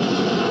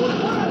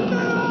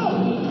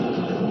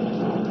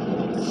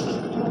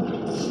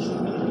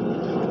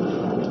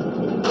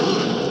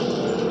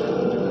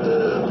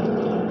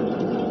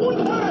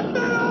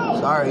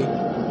 Sorry.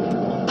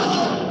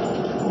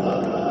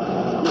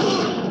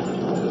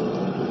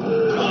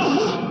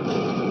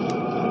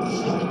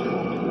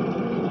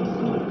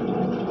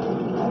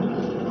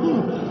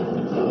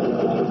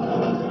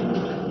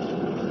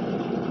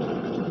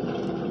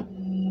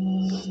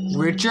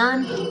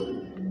 Richard?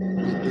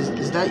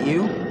 Is that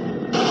you?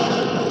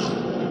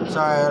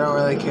 Sorry, I don't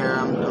really care.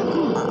 I'm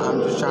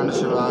just trying to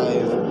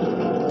survive.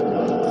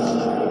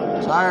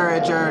 Sorry,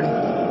 Richard.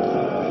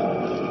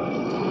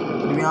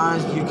 To be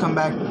honest, you come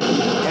back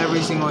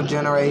every single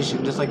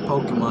generation, just like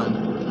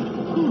Pokemon.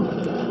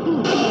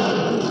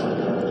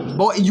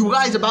 Boy, you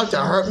guys about to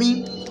hurt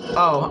me?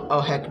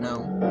 Oh heck no.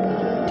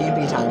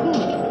 DP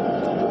time.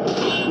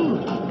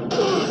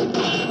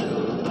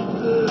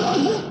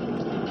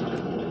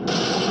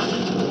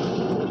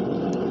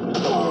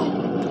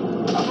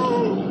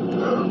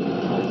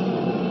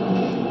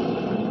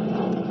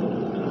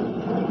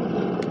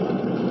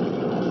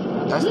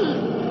 That's...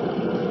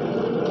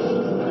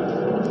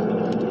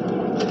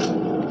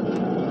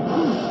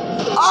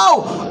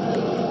 Oh!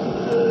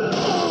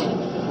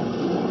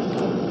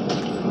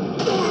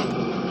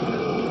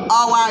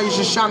 Oh wow, you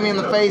just shot me in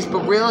the face,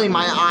 but really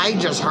my eye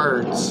just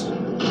hurts.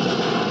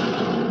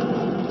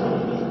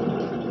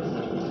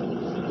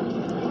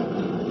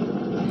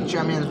 You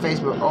shot me in the face,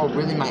 but oh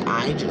really my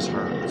eye just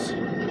hurts.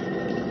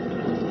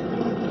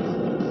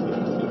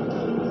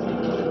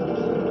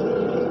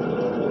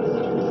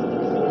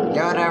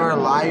 Yeah, whatever,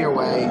 lie your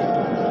way.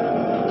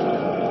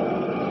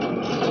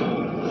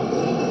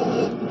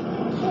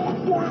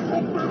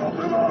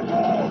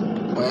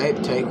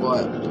 Wait, take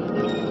what?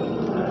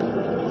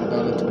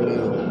 Velvet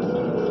blue.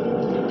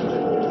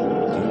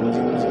 Zoom,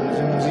 zoom, zoom,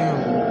 zoom, zoom.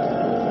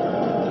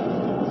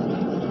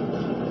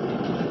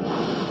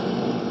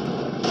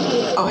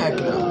 Oh, heck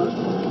no.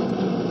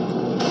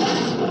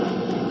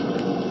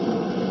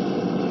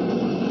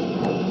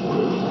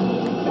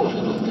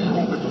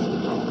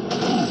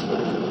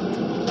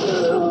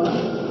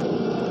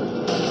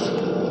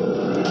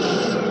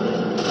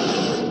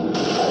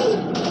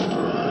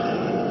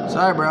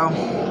 Sorry, bro.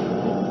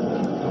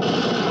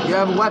 You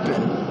have a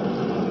weapon.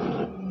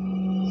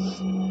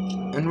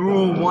 And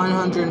rule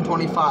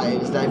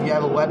 125 is that if you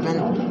have a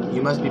weapon,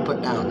 you must be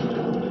put down.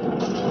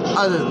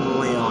 Other than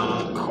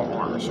Leon, of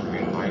course. I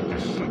mean, like...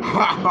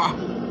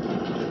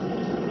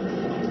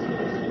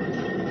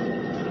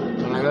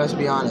 And like, let's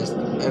be honest.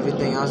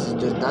 Everything else is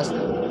just dust.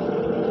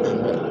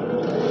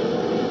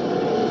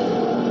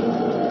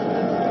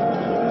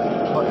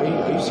 What, are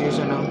you serious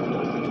or no?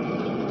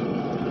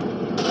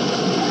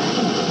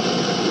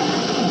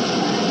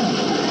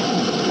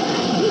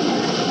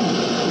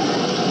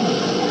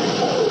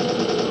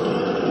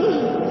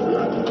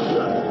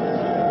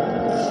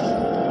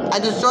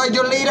 destroyed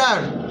your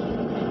leader.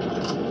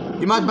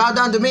 You must bow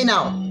down to me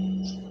now.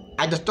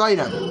 I destroyed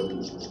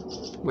him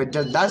with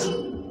just dust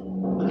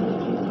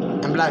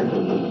and blood.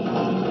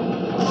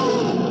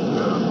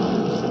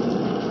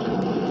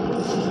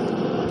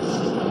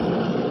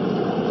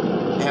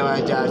 It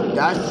was just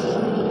dust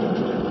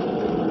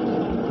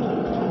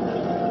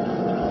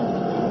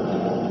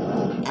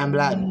and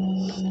blood.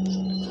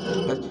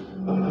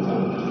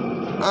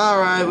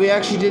 Alright, we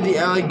actually did the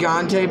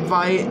Elegante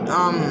fight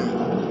on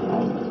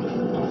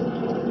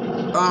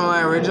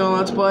my original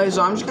Let's Play,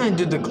 so I'm just gonna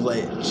do the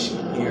glitch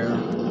here,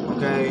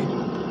 okay?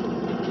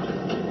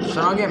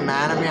 So don't get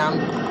mad at me,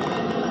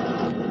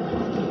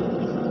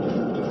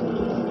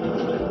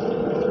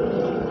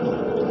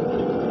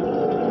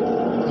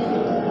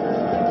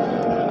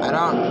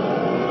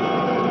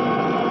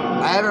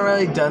 I haven't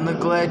really done the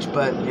glitch,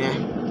 but yeah.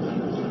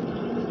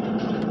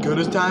 Good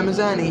as time as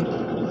any.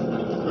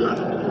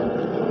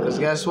 Because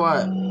guess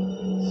what?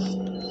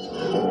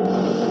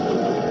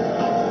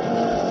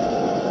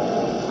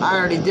 I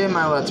already did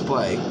my Let's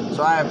Play,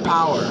 so I have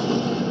power.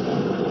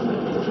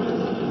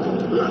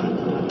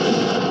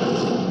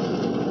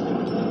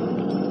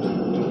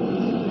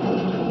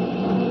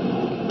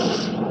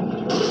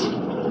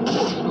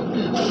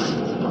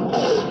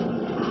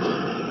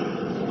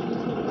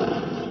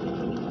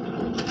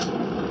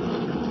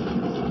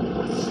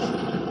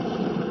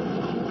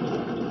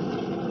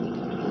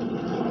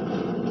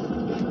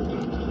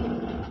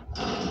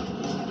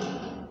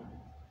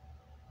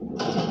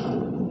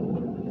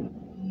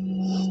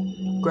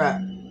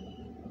 Crap.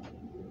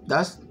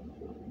 Dust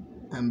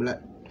and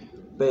blood.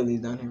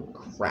 Bailey's down here.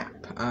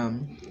 Crap.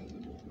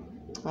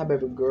 My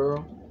baby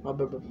girl. My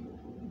baby girl.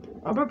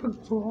 My baby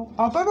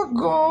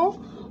girl.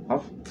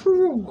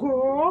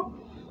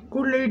 Go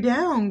lay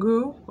down,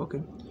 girl.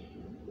 Okay.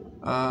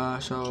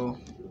 So.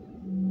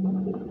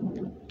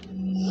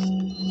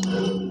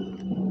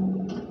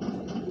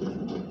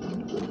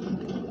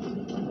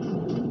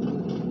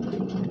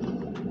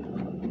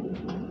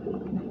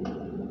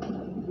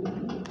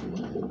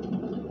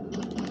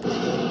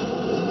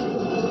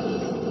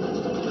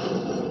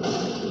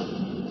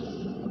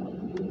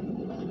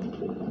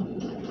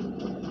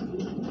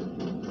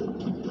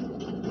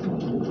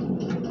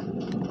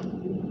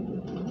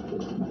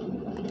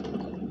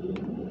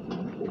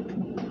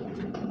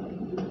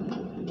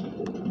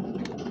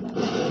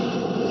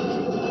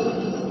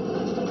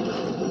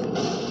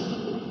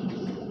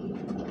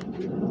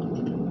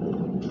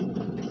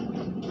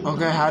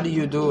 Okay, how do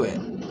you do it?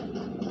 You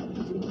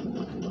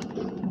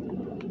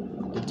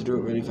have to do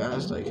it really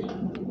fast, like.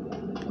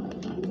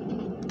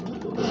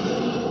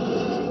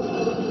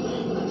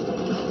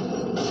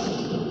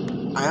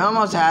 I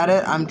almost had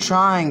it. I'm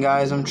trying,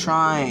 guys. I'm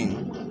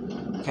trying.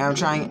 Okay, I'm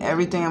trying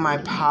everything in my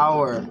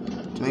power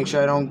to make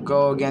sure I don't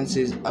go up against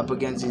these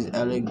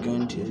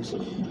elegantes.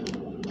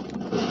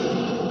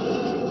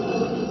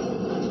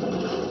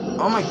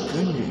 Oh my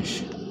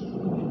goodness.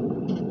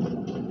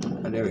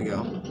 Oh, there we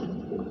go.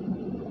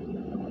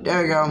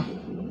 There we go.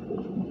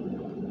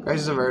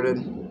 Crisis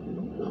averted.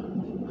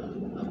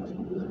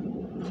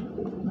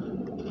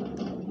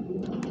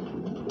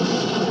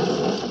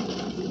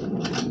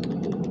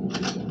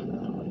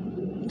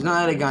 There's no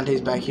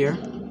elegantes back here.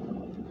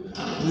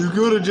 You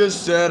could have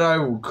just said I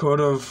could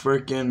have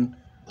freaking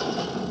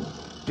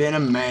been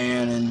a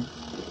man and,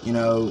 you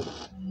know,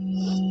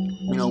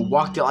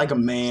 walked it like a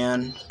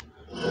man.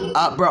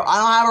 Bro, I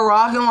don't have a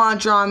rocket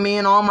launcher on me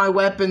and all my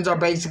weapons are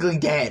basically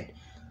dead.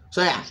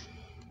 So yeah.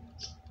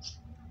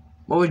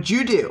 What would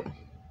you do?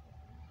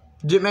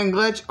 Jetman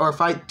glitch or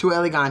fight two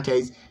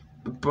elegantes,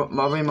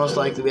 probably most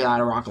likely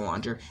without a rocket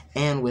launcher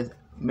and with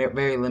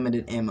very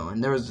limited ammo.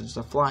 And there was just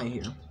a fly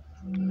here.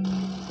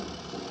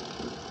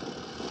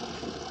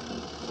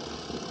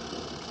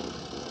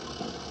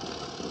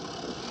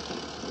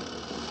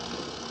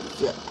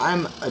 Yeah,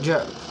 I'm a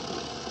jerk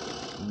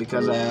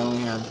because I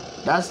only have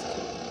dust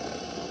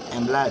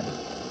and blood.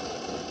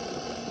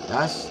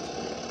 Dust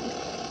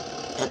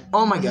and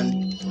oh my god.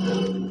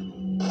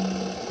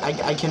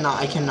 I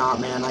cannot,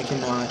 man, I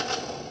cannot.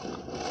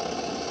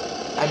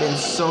 I've been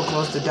so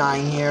close to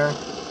dying here.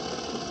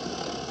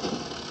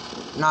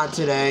 Not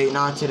today,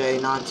 not today,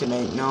 not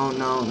today. No,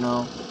 no,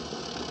 no.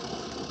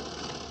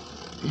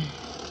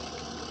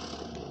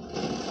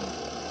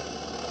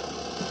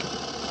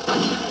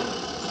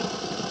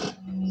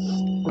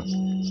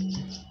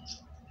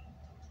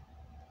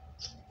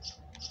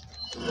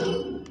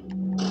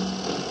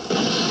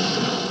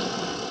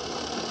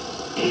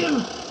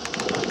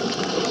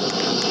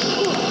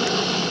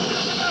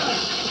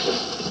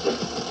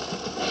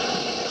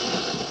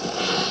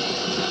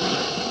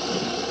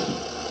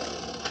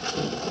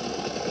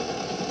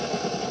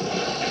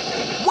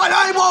 What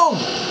I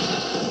won't!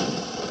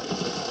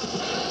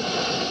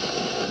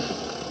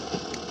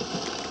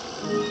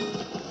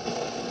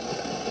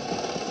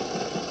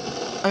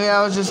 Okay,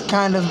 that was just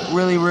kind of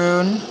really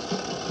rude.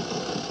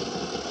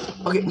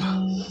 Okay.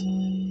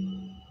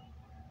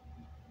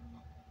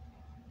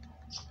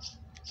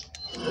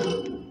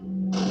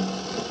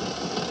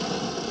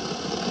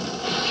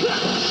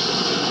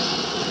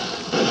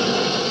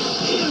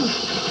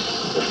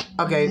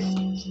 Okay.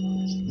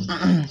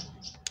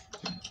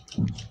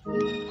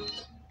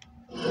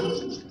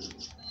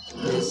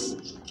 This.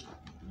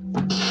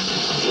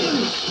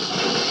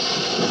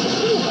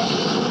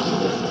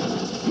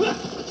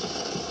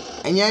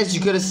 And yes,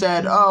 you could have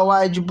said, "Oh,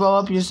 why did you blow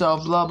up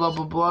yourself?" Blah blah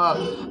blah blah.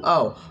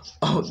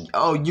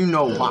 Oh, you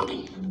know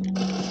why.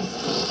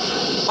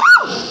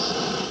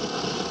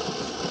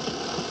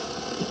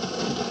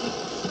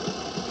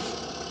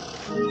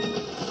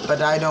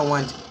 But I don't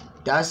want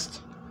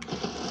dust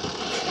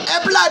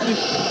and blood.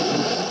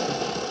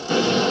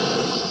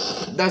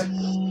 Dust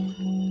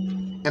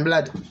and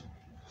blood.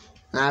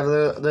 And I have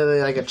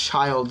literally like a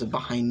child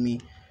behind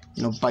me,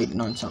 you know, biting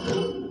on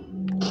something.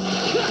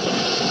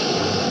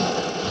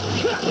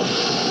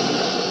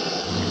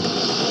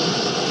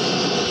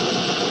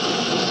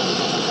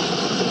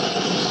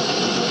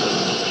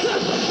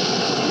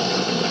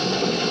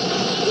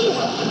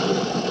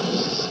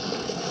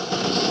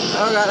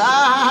 Oh god,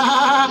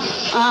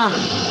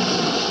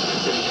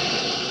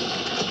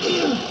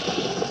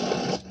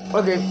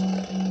 Okay,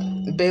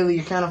 Bailey,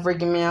 you're kind of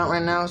freaking me out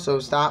right now, so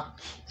stop.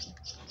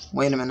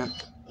 Wait a minute.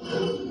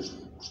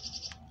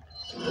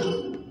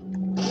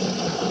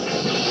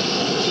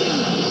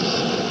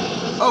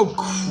 Oh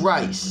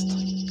Christ.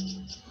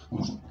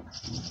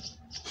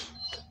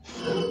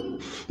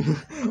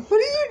 What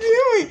are you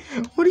doing?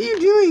 What are you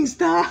doing?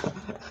 Stop.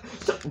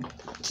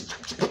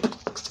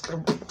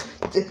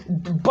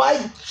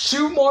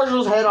 Shoot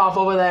Marshall's head off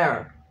over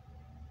there.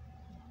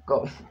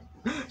 Go.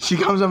 She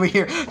comes over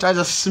here, tries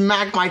to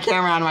smack my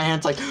camera out of my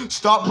hands, like,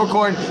 stop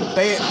recording,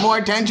 pay more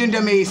attention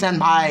to me,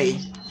 senpai.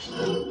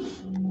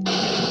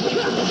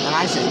 And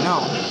I say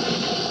no.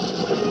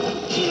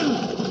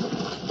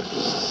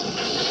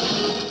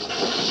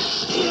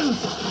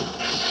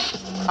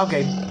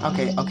 Okay,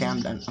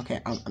 I'm done.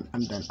 Okay, I'm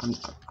done.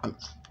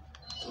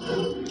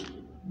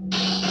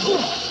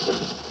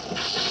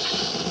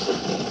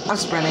 I'm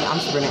sprinting.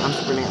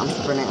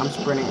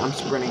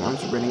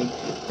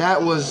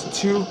 That was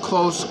too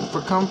close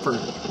for comfort.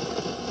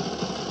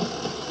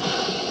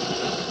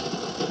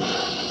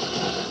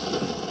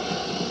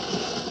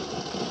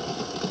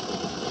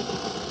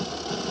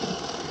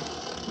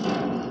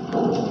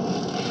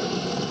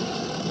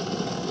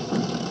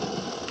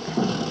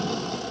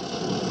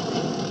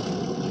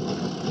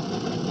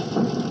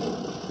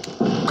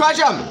 Crush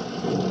him!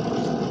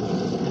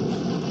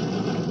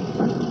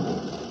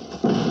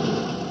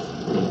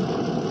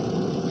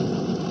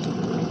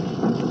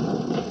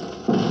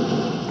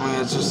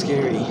 That's so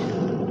scary.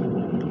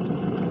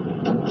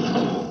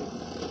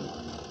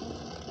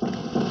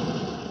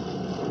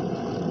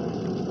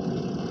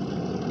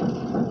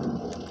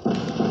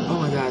 Oh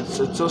my god,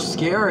 so it's so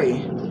scary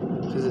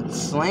because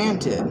it's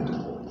slanted.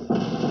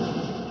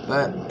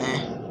 But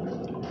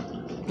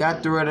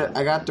got through it.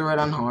 I got through it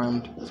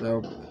unharmed.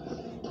 So,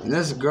 and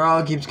this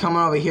girl keeps coming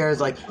over here.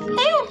 Is like, play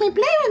with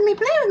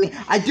me.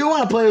 I do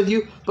want to play with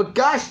you, but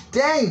gosh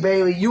dang,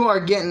 Bailey, you are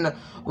getting a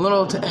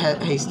little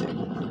hasty.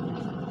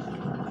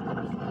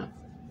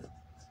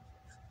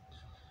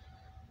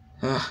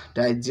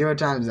 Died 0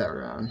 times that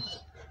round.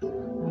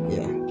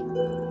 Yeah.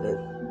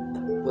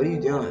 What are you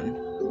doing?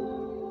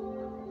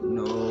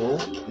 No.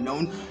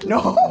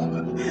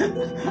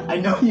 I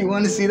know you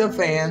want to see the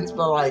fans,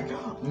 but like,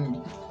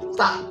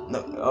 stop.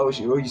 No. Oh,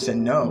 you said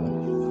no.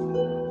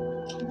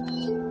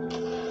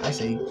 I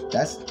say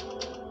dust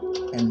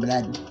and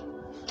blood.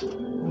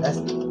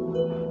 Dust.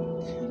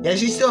 Yeah,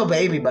 she's still a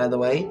baby, by the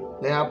way.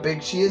 Look how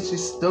big she is.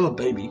 She's still a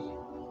baby.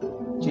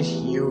 She's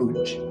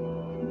huge.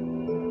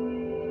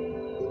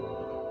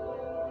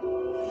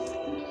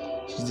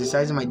 She's the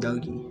size of my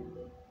doggy.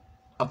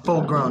 A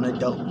full-grown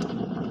adult.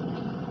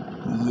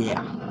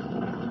 Yeah.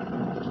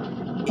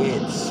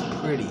 It's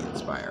pretty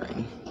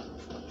inspiring.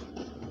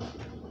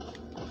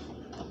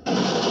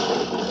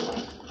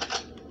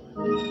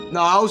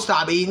 No,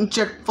 stop eating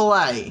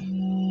Chick-fil-A.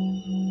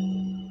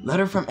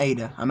 Letter from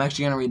Ada. I'm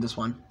actually gonna read this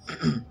one.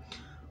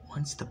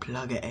 Once the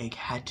plugger egg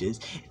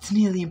hatches, it's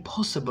nearly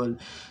impossible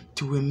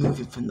to remove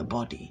it from the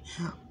body.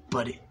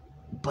 But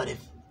if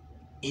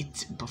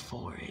it's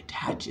before it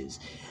hatches,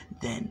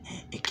 then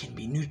it can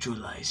be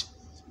neutralized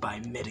by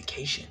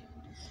medication.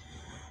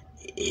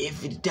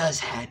 If it does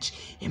hatch,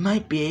 it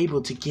might be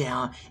able to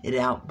get it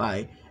out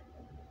by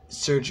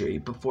surgery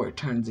before it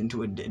turns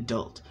into an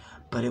adult,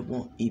 but it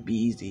won't be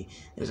easy.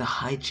 There's a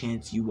high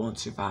chance you won't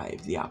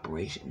survive the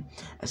operation.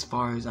 As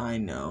far as I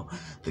know,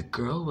 the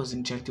girl was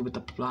injected with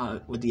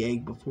the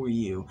egg before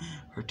you.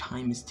 Her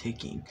time is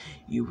ticking.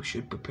 You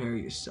should prepare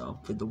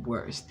yourself for the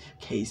worst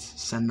case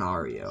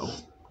scenario.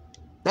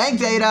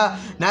 Thanks, Ada.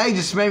 Now you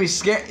just made me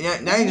scared.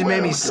 Now you just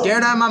made me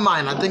scared out of my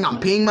mind. I think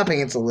I'm peeing my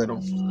pants a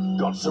little.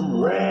 Got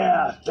some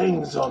rare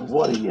things on.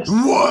 What are you?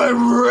 What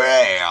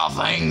rare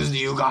things do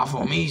you got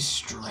for me,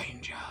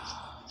 stranger?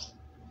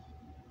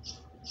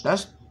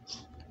 That's.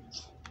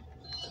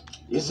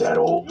 Is that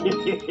all?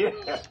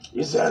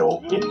 Is that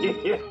all?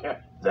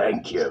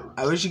 Thank you.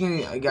 I wish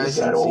you guys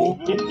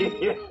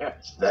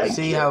can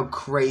see how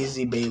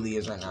crazy Bailey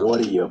is right now. What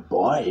are you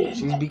buying?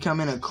 She's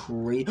becoming a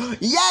crazy.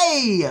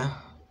 Yay!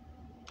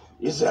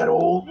 Is that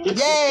all?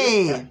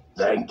 Yay!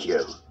 Thank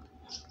you.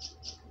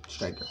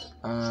 Striker.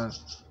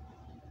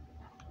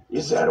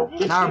 Is that all?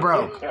 Now we're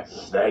broke.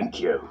 Thank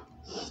you.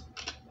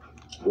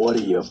 What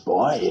are you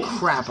buying?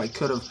 Crap, I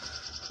could have.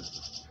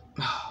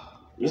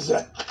 Is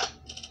that...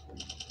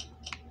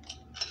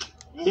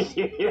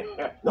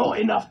 Not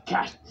enough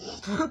cash.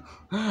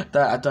 I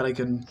thought I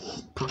could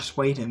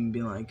persuade him and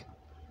be like,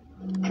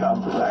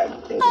 Come back.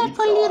 Half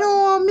a little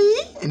on me.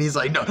 and he's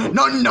like, no,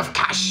 not enough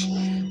cash.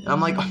 And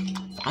I'm like, oh,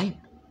 fine.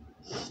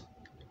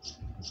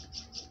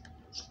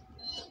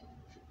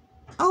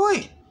 Oh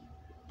wait.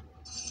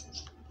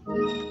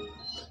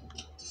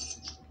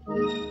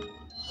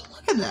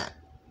 Look at that.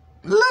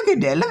 Look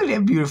at that. Look at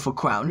that beautiful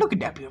crown. Look at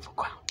that beautiful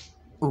crown.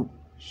 Ooh,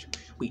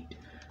 sweet.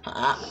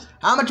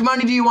 How much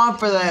money do you want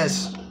for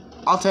this?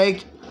 I'll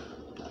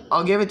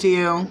give it to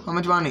you. How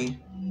much money?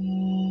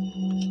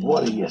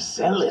 What are you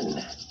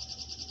selling?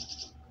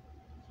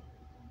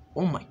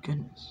 Oh my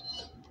goodness.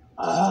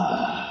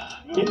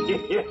 Ah.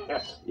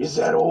 Is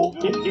that all?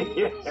 Thank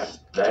you.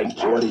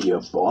 What are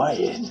you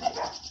buying?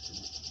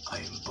 I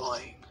am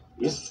buying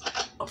Is...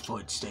 a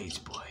Ford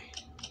Stage boy.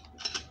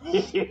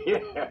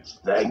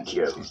 Thank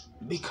you.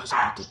 Because I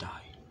have to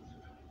die.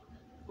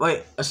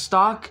 Wait, a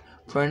stock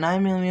for a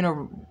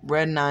 9mm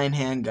Red 9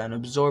 handgun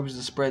absorbs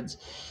the spreads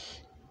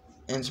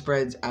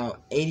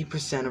out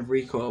 80% of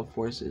recoil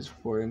forces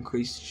for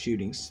increased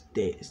shooting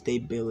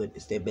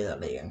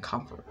stability and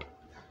comfort.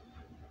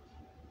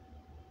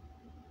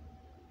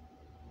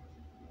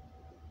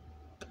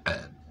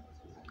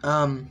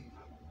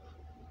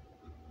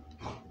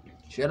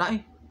 Should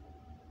I?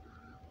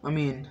 I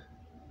mean,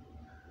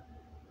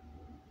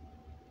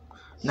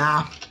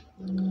 nah.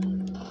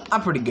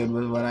 I'm pretty good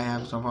with what I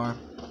have so far.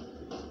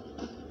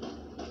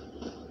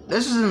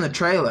 This is in the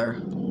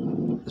trailer.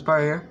 This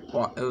part here,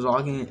 it was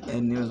walking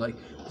and it was like,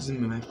 this is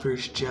my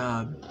first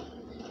job.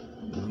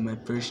 My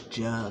first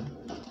job.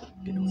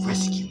 Been a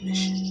rescue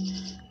mission.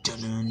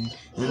 Dun-dun.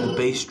 And then the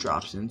bass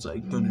drops and it's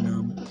like,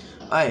 dun-dun-dun.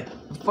 Alright,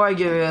 before I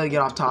really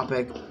get off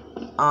topic,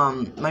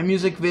 my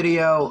music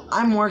video,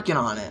 I'm working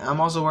on it. I'm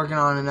also working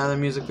on another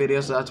music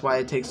video, so that's why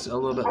it takes a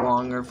little bit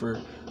longer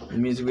for the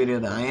music video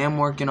that I am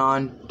working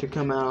on to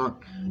come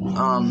out.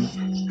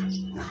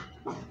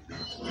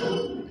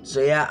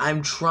 So yeah,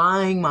 I'm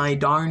trying my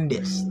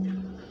darndest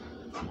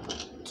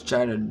to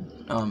try to,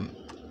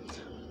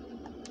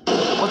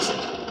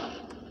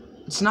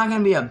 it's not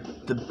gonna be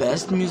the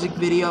best music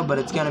video, but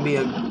it's gonna be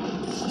a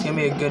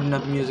good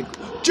enough music.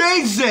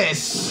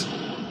 Jesus!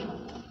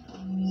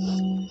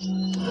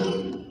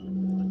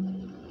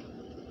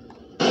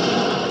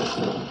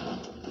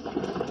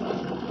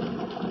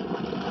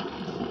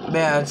 But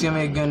yeah, it's gonna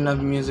be a good enough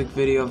music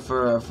video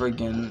for a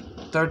freaking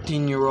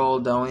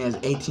 13-year-old that only has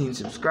 18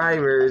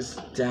 subscribers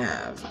to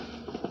have.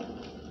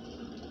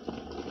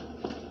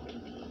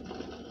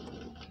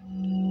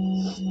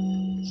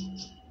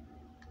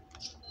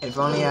 If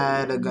only I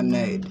had a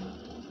grenade,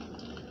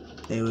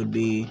 they would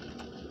be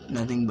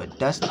nothing but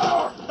dust.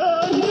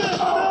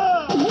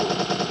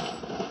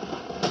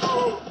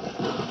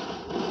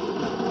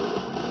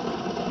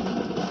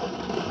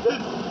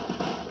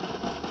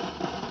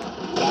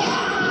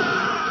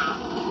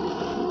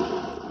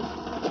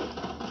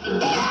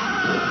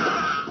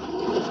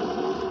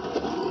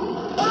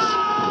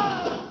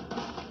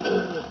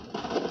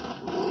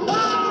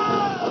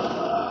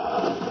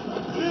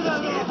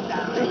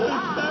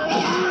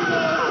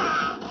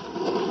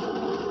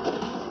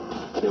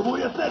 Te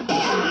voy a hacer.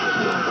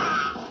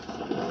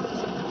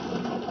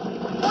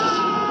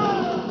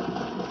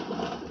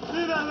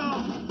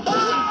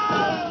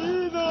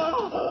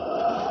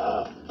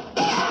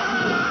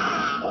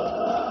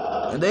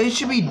 They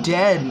should be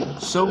dead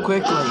so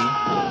quickly.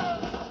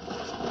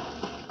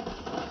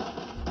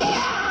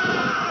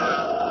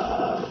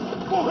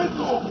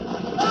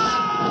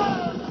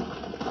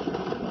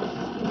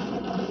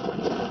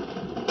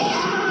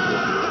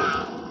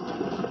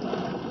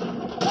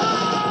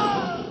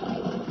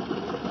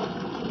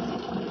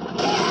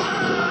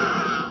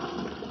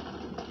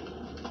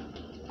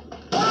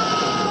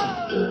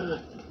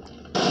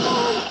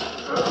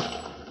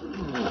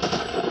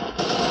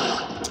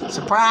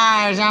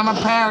 Surprise! I'm a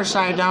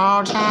parasite the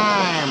whole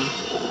time.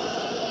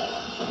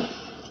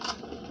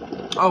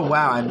 Oh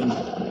wow! I've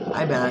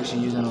been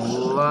actually using a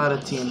lot of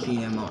TMP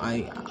ammo.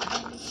 I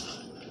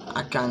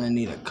kind of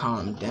need to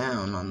calm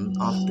down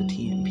off the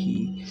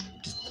TMP.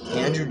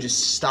 Andrew,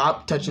 just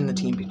stop touching the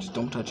TMP. Just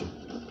don't touch it.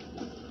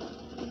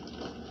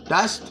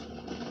 Dust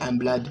and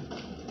blood.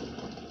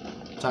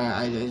 Sorry,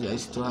 I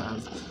still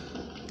have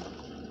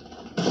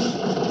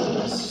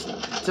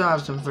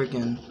some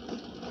freaking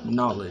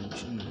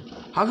knowledge.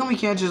 How come we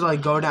can't just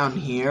like go down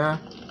here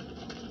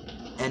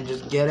and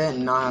just get it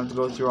and not have to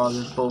go through all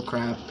this bull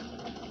crap?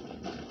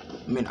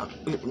 I mean,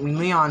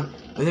 Leon,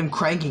 with him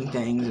cranking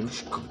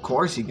things, of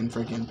course he can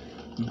freaking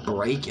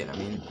break it. I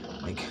mean,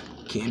 like,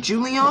 can't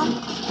you,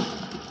 Leon?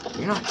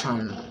 You're not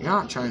trying to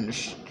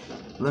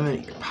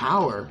limit your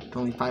power to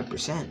only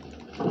 5%.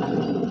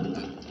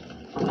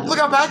 Look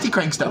how fast he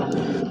cranks though.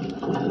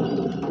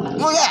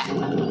 Look at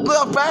that. Look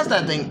how fast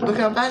that thing. Look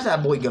how fast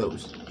that boy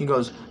goes. He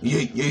goes,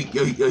 yeet, yeet,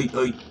 yeet, yeet,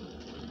 yeet.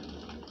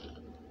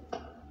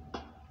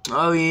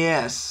 Oh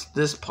yes,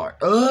 this part.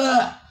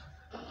 Ugh!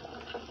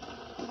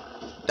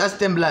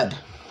 Dust and blood.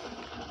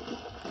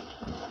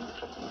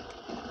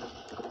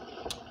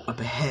 Up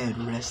ahead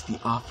rests the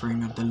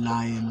offering of the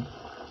lion.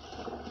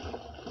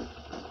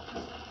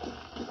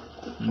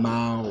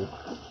 Mow.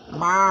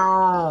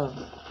 Mow.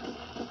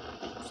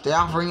 It's the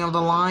offering of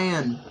the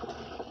lion.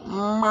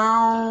 Mow,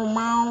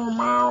 mow, mow,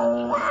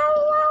 mow.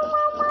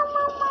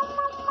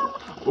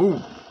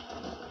 Ooh.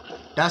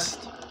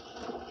 Dust.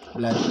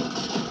 Blood.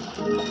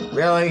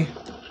 Really?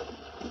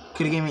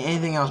 Could have given me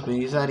anything else, but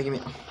you decided to give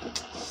me.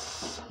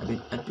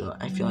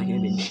 I feel like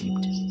I've been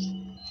cheaped.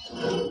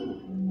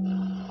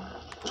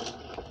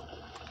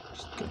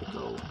 Just gotta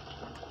go.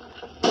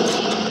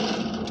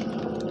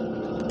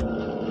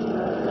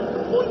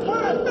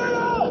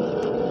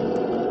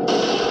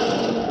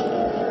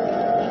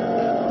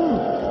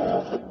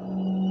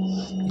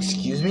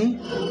 Excuse me?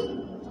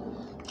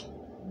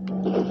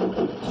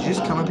 Did you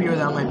just come up here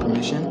without my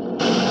permission?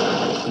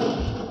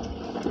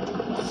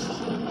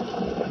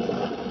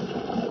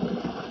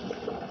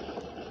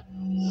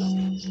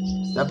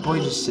 Is that boy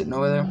just sitting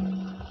over there?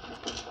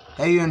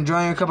 Hey, you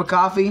enjoying a cup of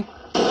coffee?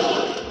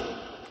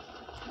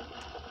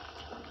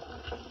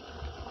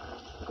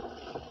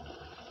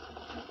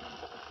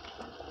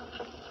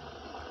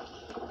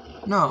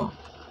 No.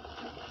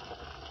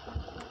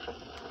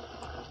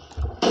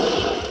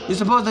 You're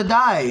supposed to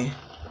die.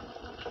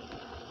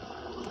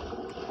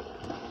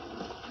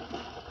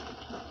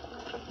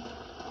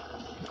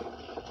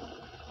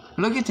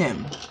 Look at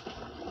him.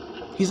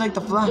 He's like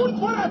the Flash.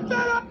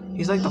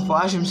 He's like the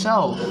Flash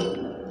himself.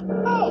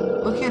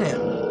 Look at him.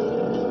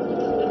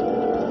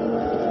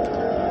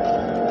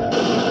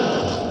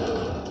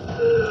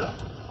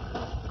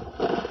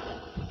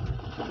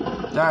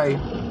 Sorry.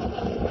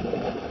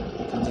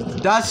 It's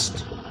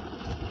dust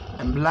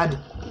and blood.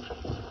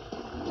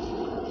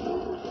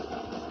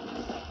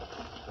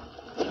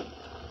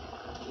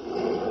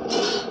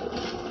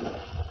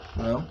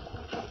 Well.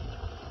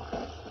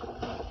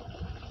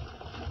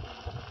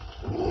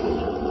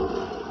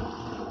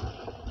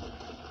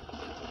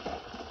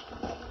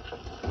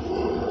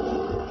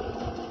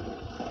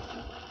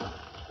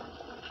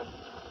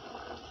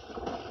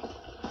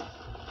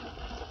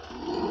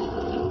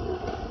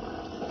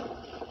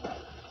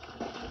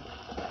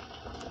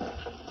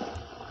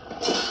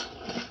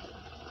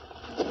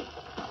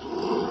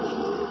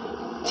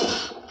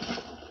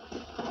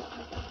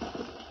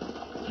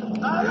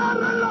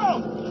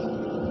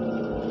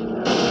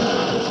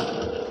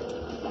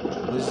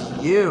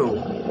 You.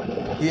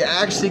 He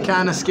actually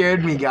kind of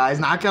scared me, guys.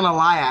 Not gonna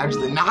lie,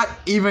 actually. Not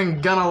even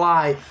gonna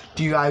lie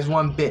to you guys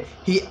one bit.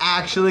 He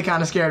actually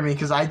kind of scared me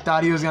because I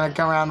thought he was gonna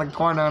come around the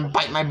corner and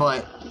bite my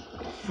butt.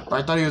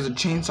 But I thought he was a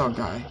chainsaw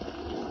guy.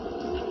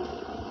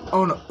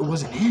 Oh no, it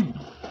wasn't him.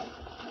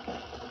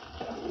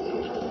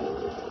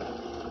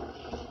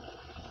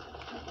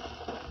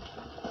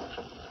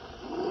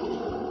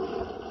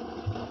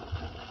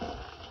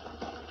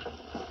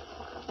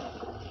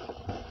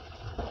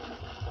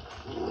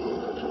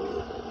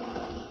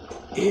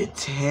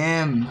 It's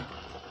him.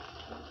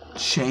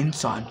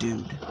 Chainsaw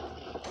dude.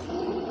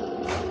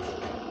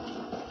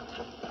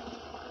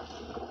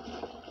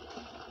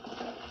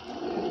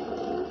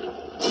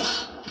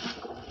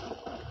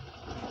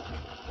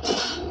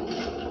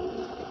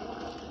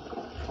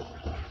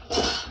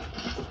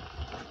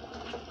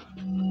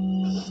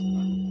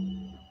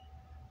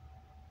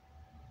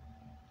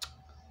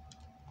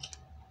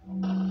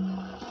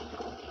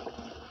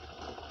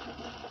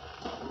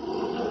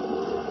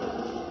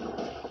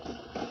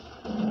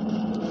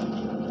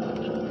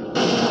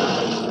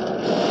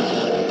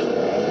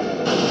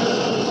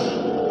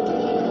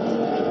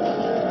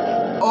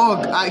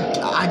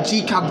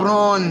 Aji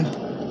cabron.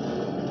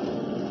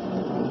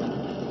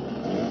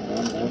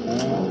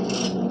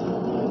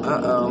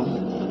 Uh-oh.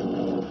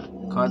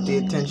 Caught the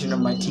attention of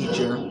my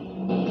teacher.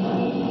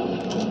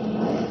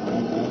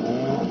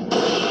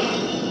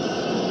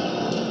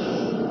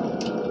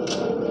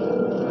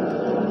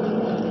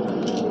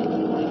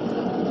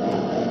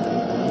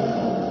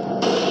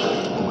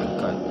 Oh my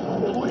god.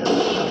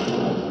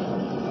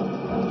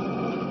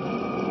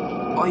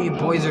 All you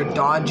boys are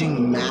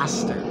dodging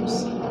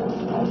masters.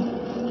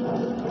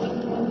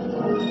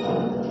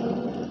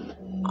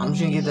 I'm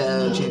just gonna get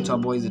the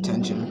chainsaw boy's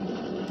attention.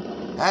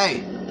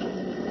 Hey!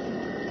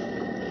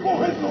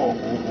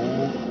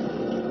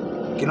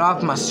 Get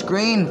off my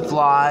screen,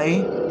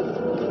 fly!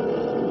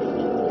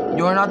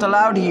 You're not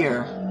allowed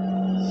here.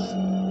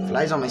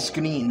 Fly's on my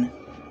screen.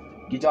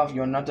 Get off,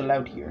 you're not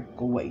allowed here.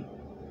 Go away.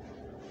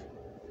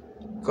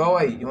 Go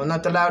away, you're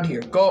not allowed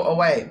here. Go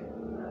away.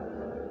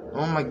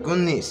 Oh my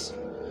goodness.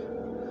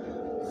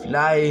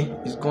 Fly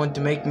is going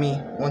to make me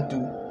want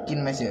to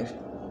kill myself.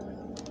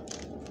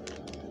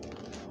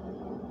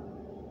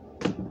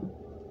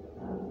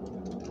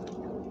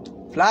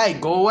 Fly,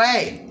 go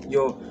away!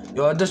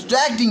 You're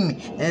distracting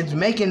me, and it's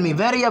making me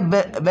very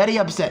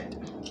upset.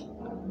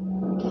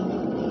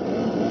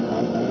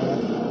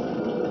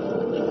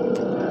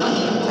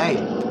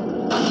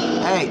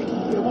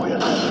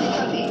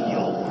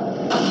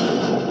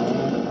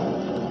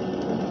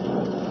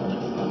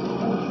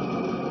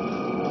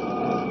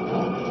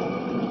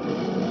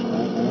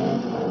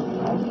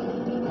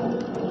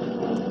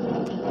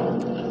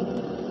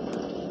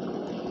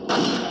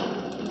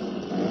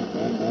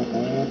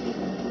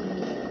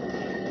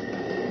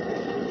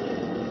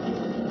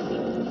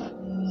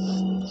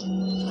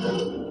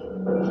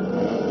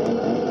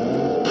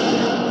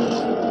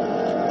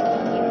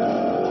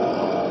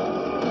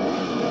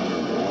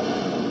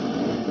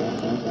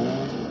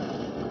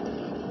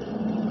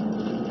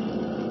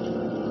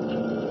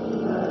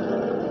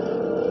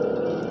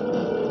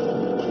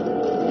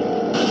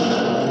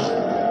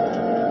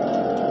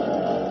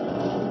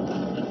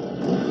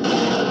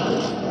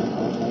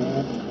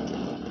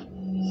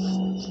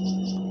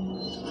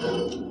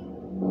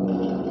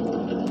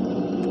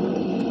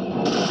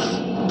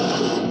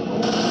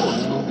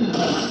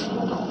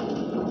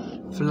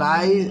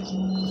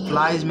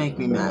 Flies make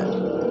me mad.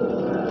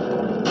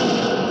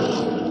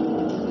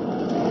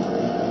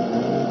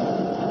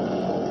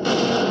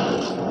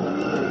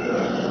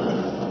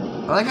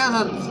 I like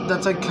how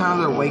that's like kind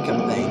of their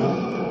wake-up thing.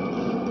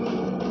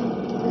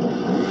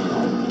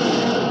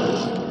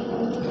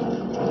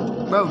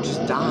 Bro,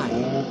 just die.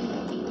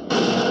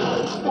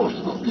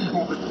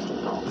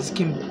 This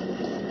can...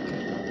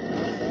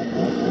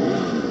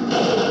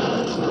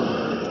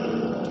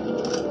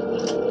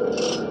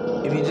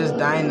 If you just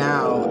die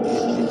now,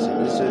 it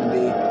should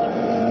be...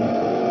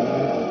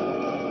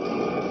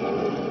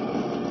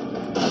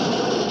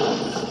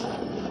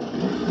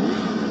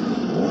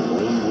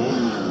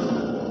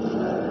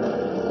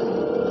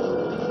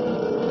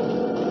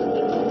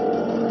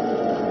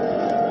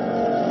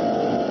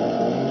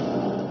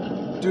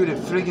 Dude, it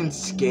freaking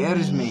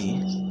scares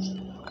me.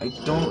 I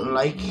don't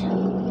like you.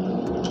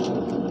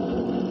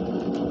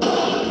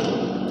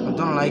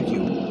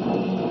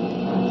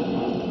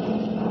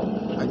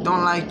 I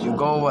don't like you.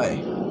 Go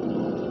away.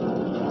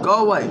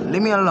 Go away.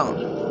 Leave me alone.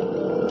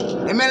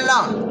 Leave me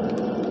alone.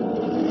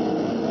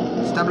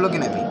 Stop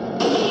looking at me.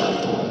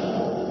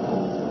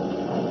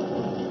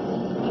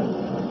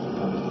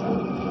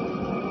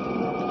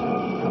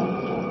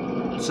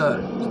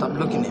 Sir, stop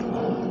looking at me.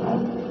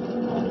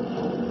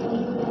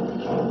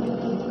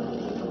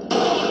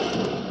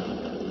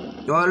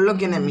 You're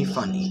looking at me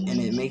funny, and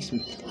it makes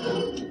me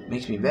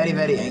very,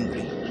 very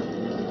angry.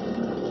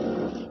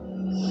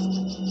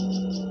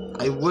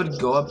 I would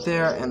go up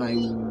there and I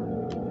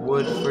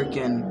would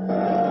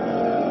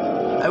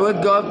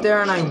go up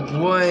there and I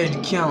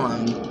would kill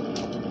him.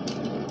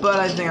 But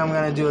I think I'm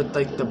gonna do it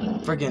like the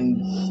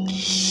freaking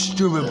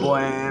stupid boy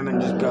I am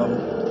and just go.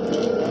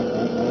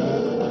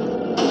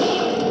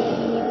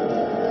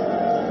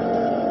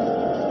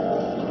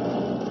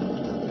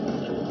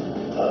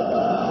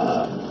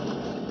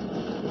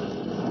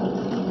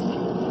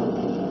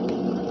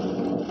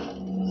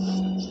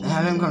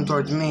 Have him come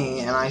towards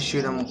me, and I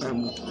shoot him.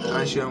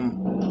 I shoot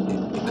him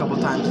a couple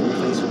times in the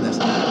face with this.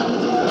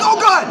 Oh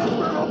God!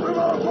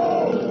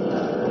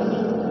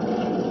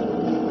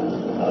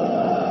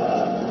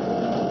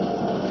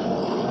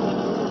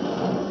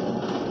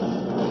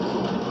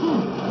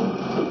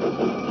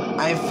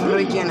 I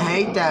freaking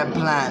hate that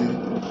plan.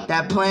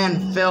 That plan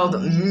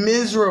failed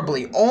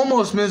miserably,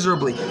 almost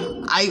miserably.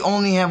 I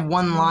only have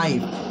 1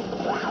 life.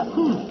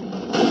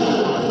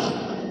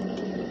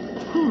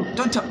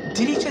 Don't tell.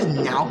 Did he just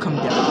now come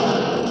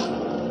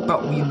down?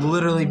 But we've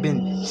literally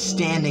been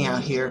standing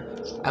out here.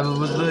 I was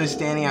literally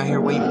standing out here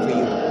waiting for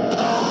you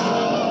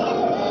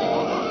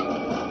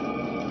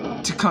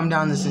to come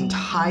down this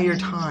entire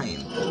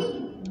time.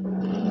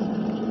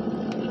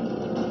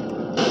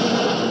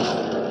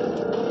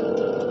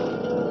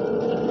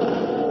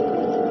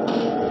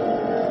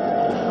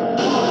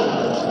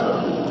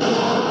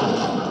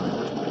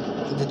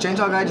 Did the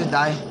chainsaw guy just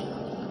die?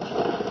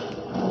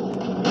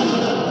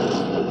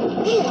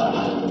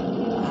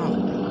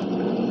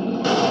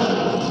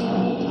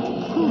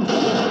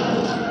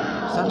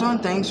 Stop doing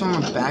things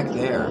from back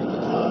there.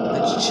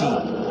 That's cheap.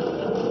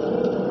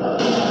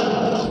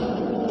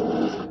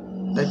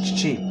 That's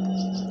cheap.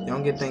 You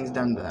don't get things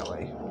done that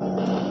way.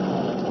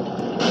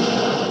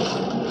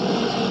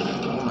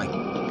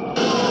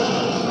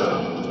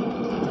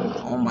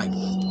 Oh my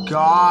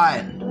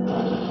God.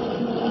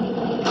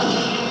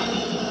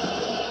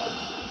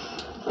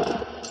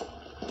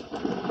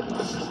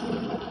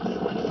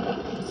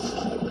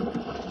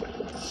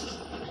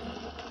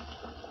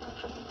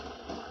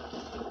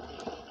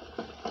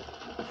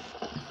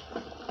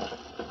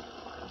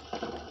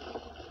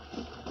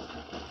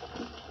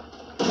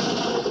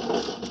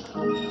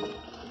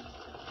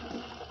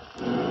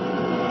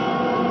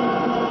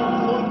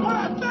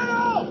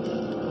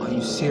 Are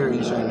you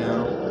serious right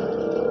now?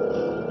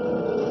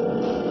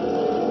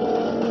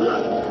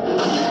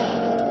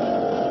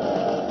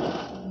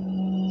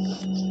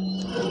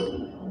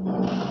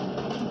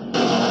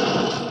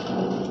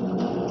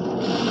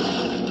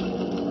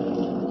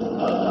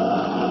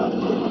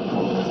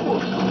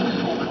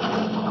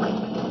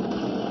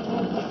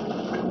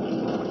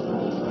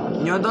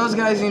 You know, those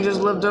guys can just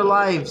live their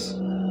lives.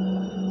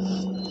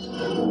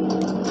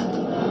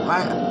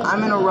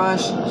 I'm in a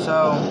rush,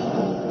 so...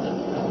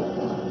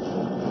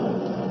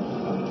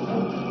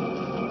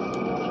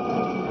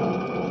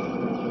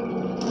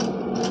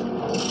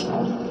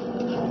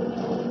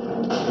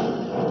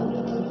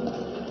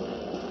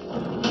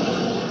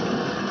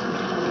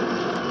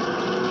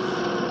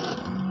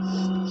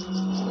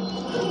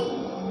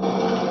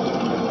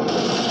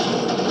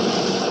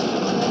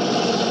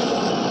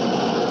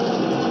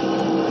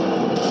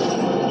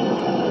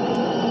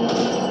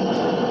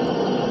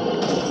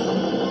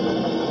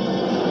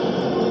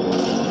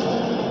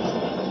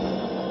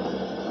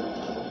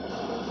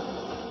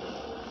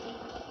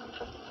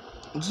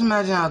 Just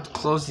imagine how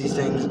close these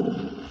things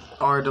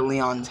are to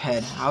Leon's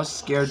head. How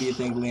scared do you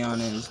think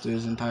Leon is through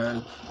his entire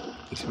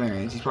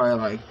experience? He's probably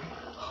like,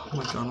 oh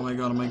my God, oh my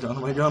God, oh my God, oh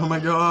my God, oh my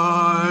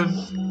God.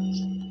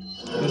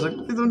 He's like,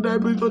 please don't die,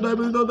 please don't die,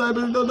 please don't die,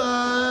 please don't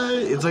die.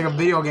 It's like a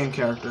video game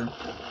character.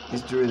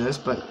 He's through this,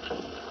 but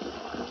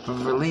for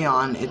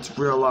Leon, it's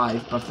real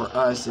life. But for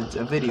us, it's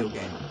a video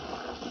game.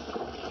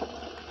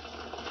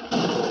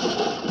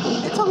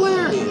 It's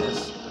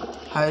hilarious.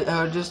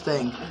 I just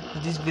think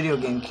that these video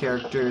game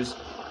characters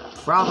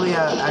probably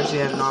actually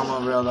have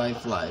normal real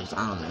life lives.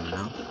 I don't even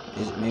know.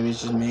 Maybe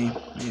it's just me.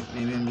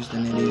 Maybe I'm just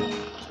an idiot.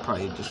 It's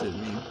probably just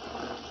me.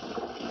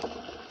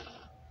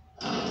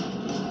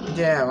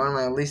 Yeah, one of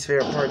my least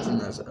favorite parts in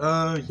this.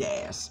 Oh,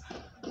 yes.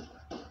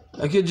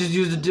 I could just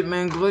use the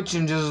Dipman glitch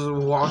and just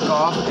walk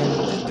off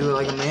and just do it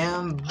like a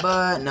man,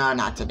 but no,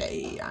 not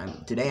today.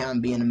 Today I'm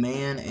being a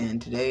man,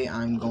 and today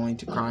I'm going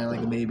to cry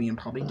like a baby and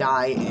probably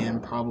die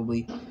and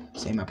probably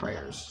say my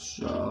prayers.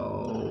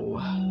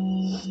 So,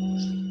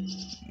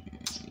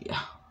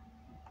 yeah.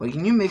 Wait,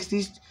 can you mix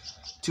these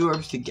two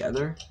herbs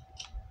together?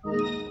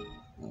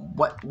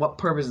 What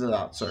purpose does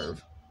that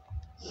serve?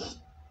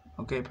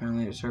 Okay,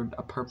 apparently it served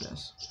a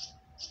purpose.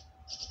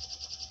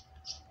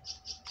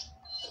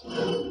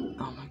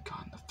 Oh my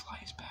god, the fly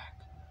is back.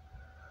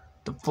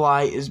 The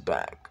fly is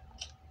back.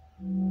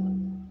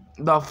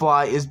 The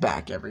fly is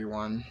back,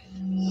 everyone.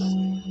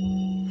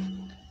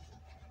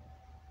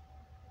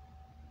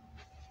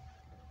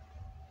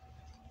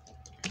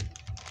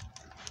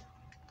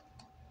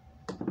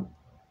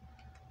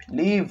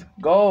 Leave.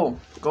 Go.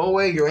 Go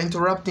away. You're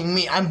interrupting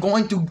me. I'm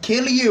going to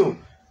kill you.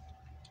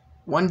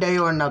 One day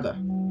or another.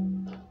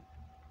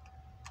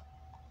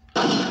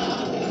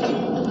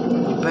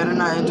 Better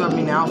not interrupt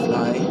me now,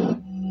 fly.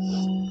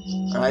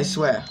 Or I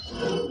swear,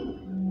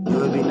 it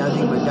will be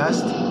nothing but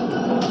dust and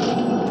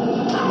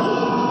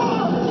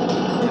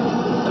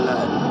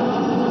blood.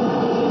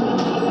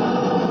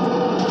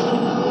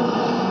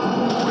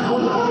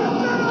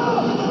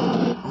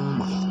 Oh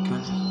my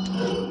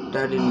goodness.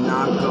 That did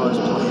not go as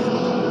planned.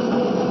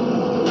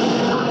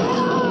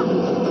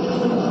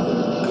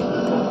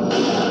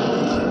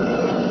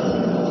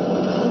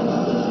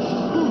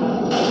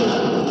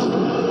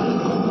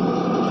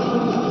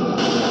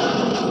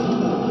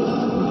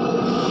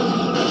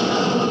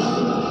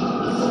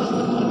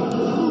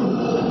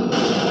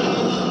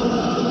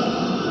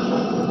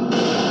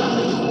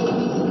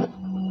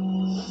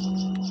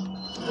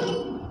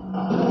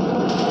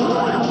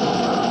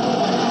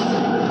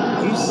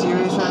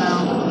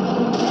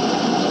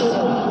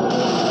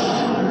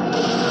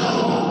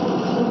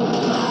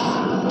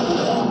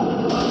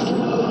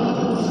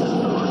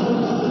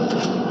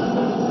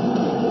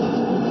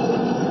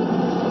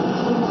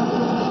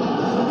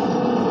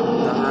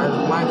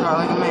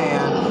 Like a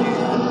man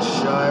and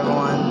show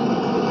everyone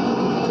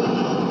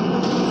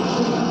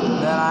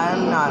that I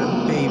am not a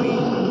baby.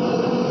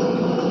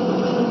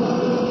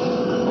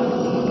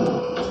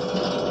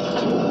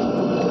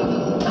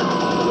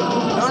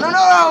 No, no,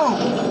 no!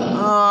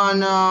 Oh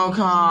no,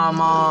 come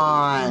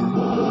on.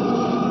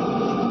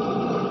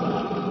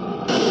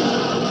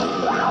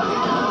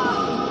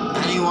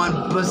 Anyone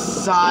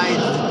besides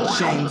the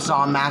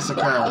Chainsaw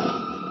Massacre.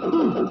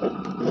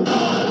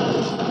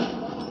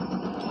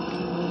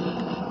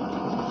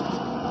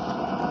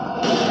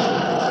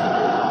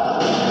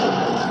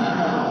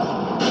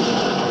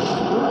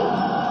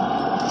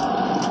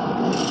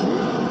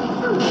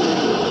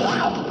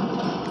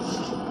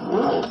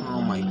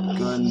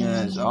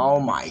 Oh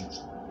my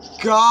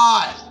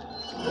god!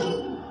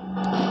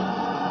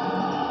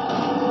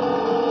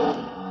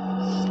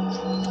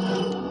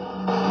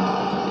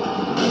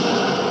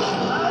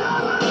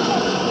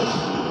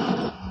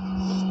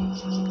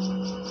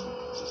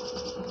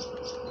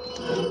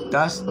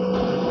 Dust.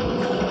 Blood.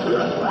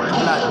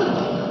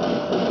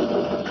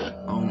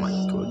 Oh my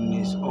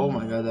goodness. Oh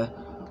my god.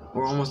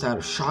 We're almost out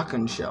of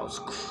shotgun shells.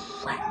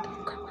 Crap.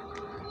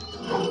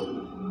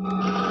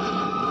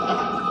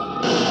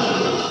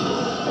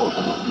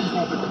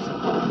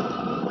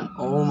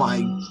 Oh my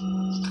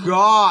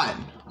god!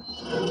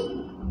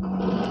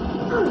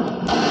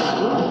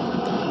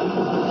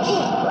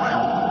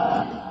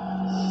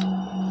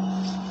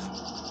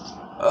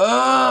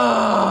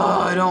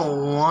 I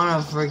don't wanna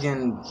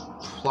freaking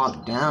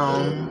plop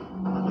down.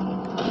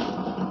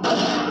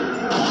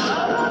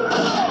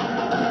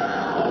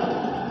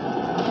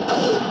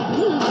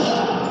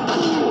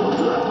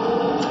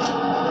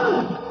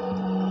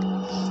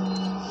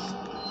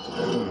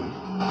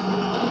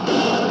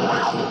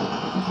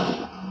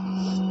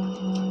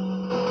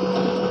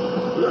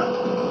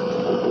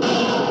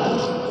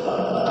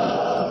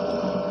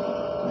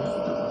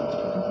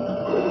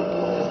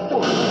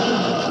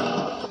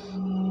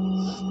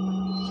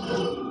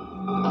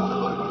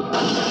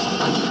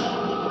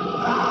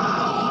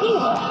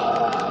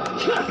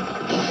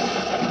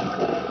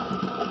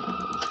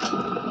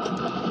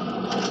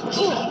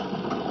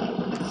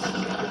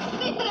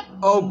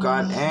 Oh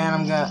god,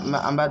 and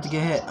I'm about to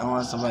get hit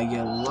unless if I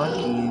get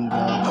lucky and go.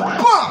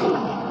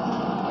 BAM!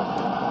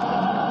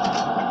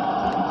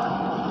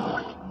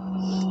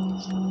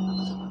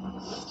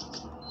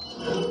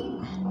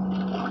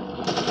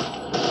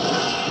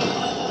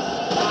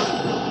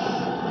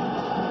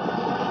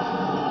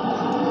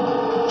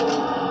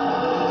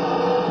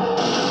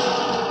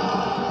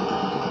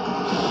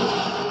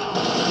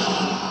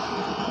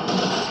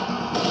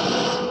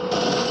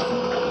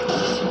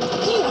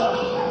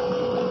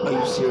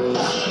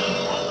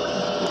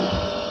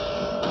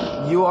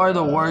 You are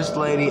the worst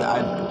lady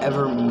I've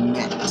ever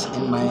met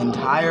in my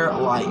entire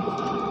life.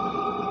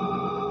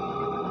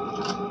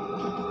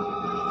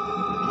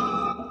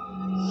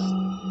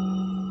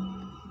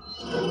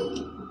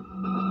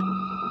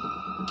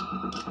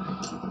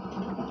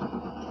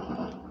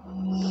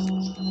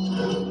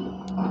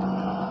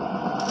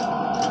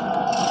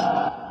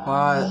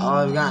 Well, all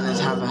I've gotten is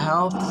half a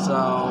health,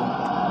 so...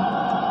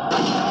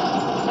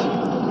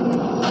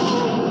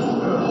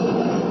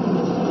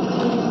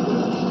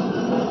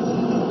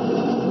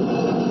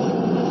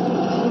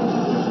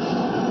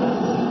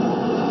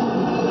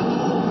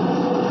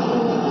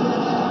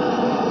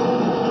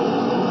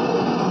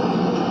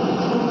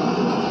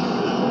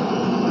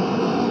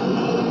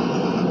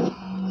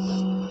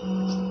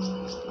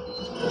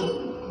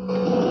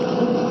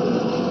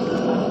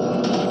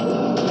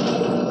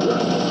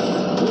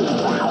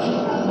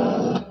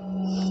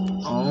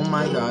 Oh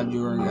my god,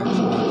 you are actually...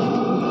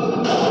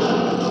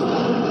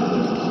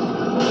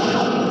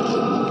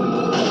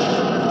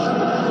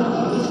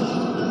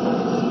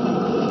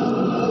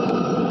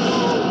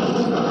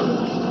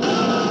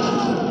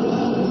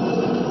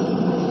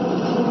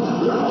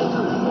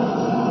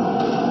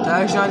 Did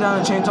I shot down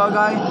the chainsaw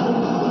guy?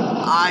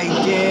 I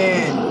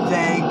did.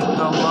 Thank the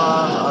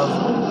love of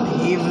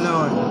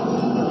Evelyn.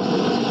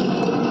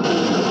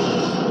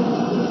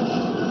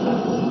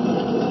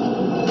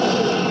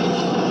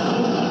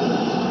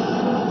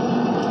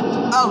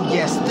 Oh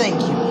yes,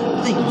 thank you.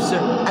 Thank you, sir.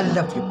 I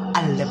love you.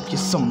 I love you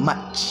so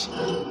much.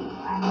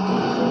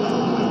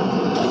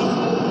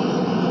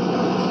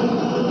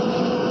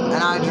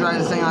 And I try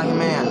to sing like a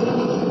man.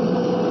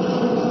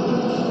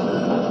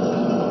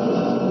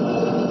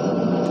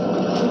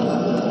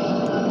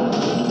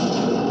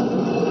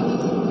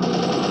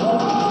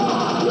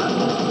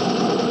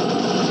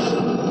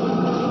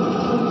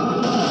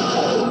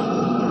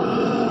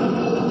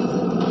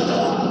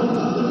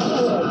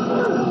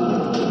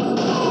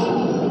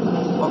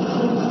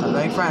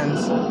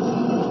 Friends.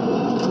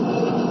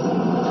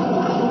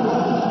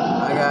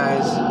 Hi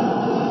guys.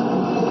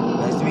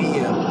 Nice to meet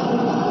you.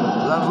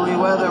 Lovely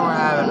weather we're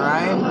having,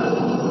 right?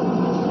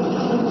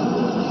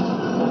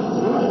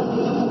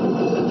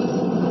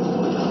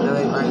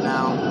 Really, right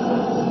now.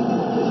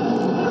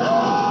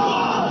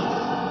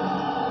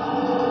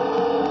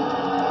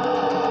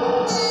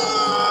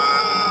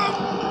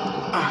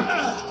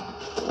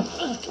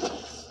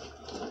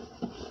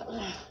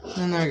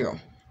 And there we go.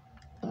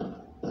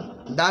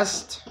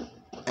 Dust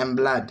and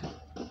blood.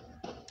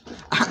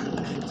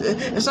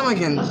 If someone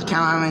can count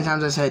how many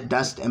times I said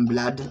dust and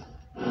blood,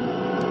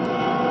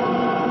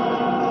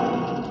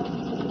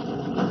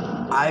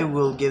 I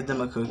will give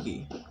them a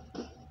cookie.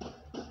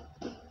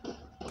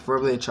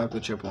 Preferably a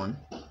chocolate chip one.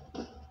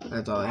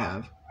 That's all I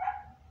have.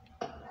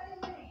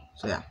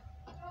 So yeah.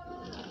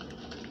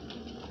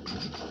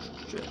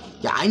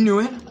 Yeah, I knew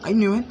it. I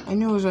knew it. I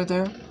knew it was right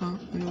there. Huh?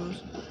 I knew it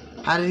was.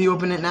 How did he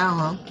open it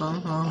now,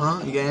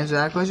 huh? You gonna answer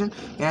that question?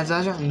 You answer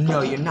that question?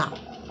 No, you're not.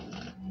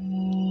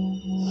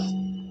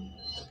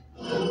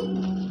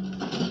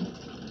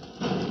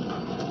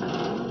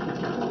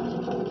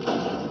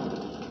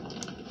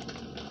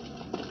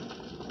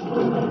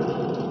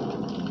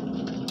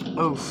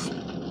 Oof.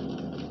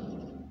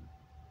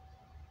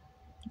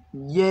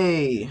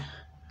 Yay.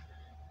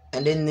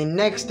 And in the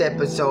next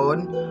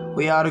episode,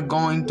 we are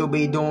going to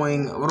be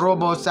doing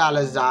Robo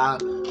Salazar,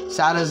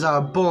 Salazar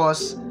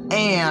Boss,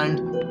 and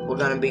we're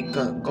gonna be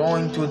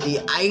going to the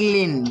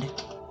island.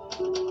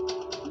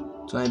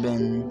 It's only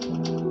been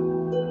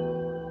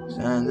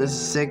this is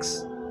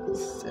 6,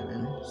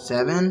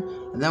 7,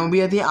 and then we'll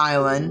be at the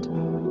island,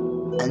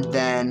 and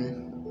then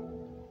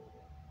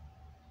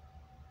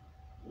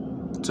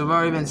so we've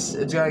already been.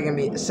 It's gonna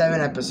be 7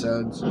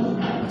 episodes.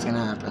 What's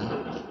gonna happen?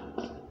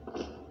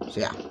 So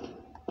yeah.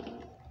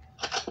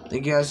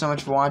 Thank you guys so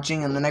much for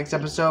watching. In the next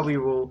episode, we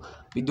will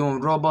be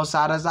doing Robo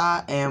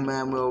Salazar, and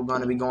then we're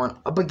going to be going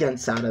up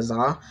against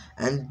Salazar,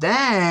 and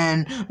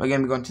then we're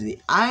going to be going to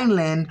the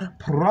island,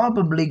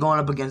 probably going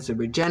up against the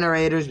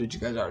Regenerators, which you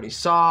guys already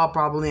saw,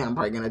 probably. I'm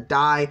probably going to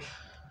die.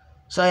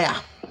 So yeah,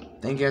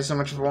 thank you guys so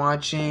much for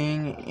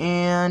watching,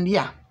 and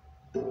yeah.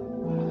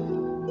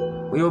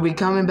 We will be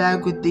coming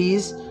back with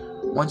these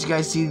once you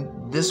guys see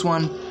this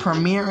one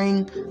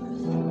premiering,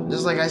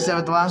 just like I said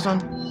with the last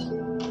one.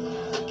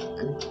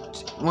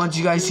 Once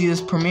you guys see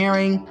this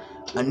premiering,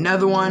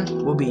 another one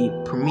will be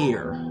a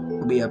premiere.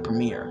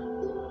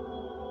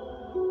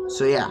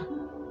 So yeah,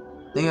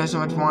 thank you guys so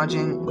much for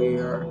watching. We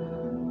are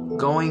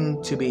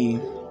going to be,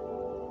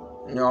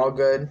 you're all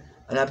good.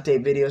 An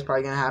update video is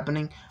probably gonna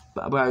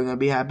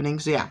be happening.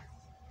 So yeah,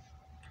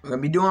 we're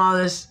gonna be doing all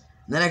this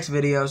in the next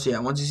video. So yeah,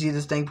 once you see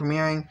this thing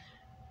premiering,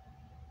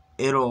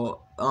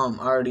 it'll we'll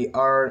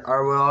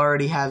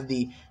already have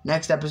the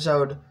next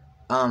episode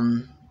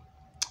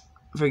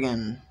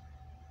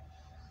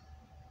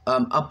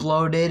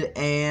uploaded,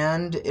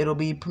 and it'll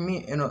be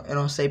premiere.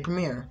 It'll say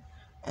premiere,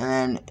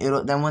 and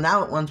then when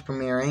that one's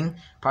premiering,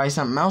 probably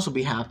something else will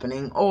be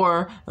happening,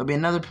 or there'll be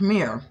another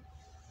premiere.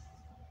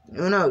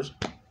 Who knows?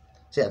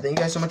 So yeah, thank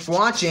you guys so much for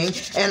watching.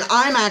 And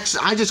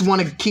I just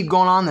want to keep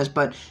going on this,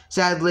 but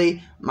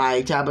sadly,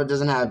 my tablet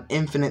doesn't have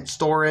infinite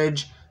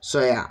storage. So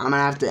yeah, I'm gonna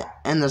have to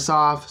end this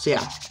off. So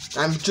yeah,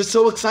 I'm just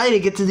so excited to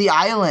get to the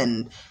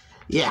island.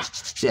 Yeah.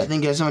 So yeah,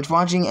 thank you guys so much for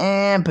watching,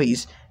 and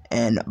peace.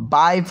 And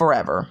bye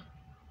forever.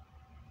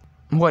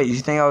 Wait, you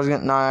think I was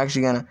not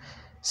actually gonna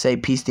say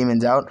peace,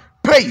 demons out?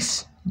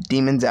 Peace,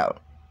 demons out.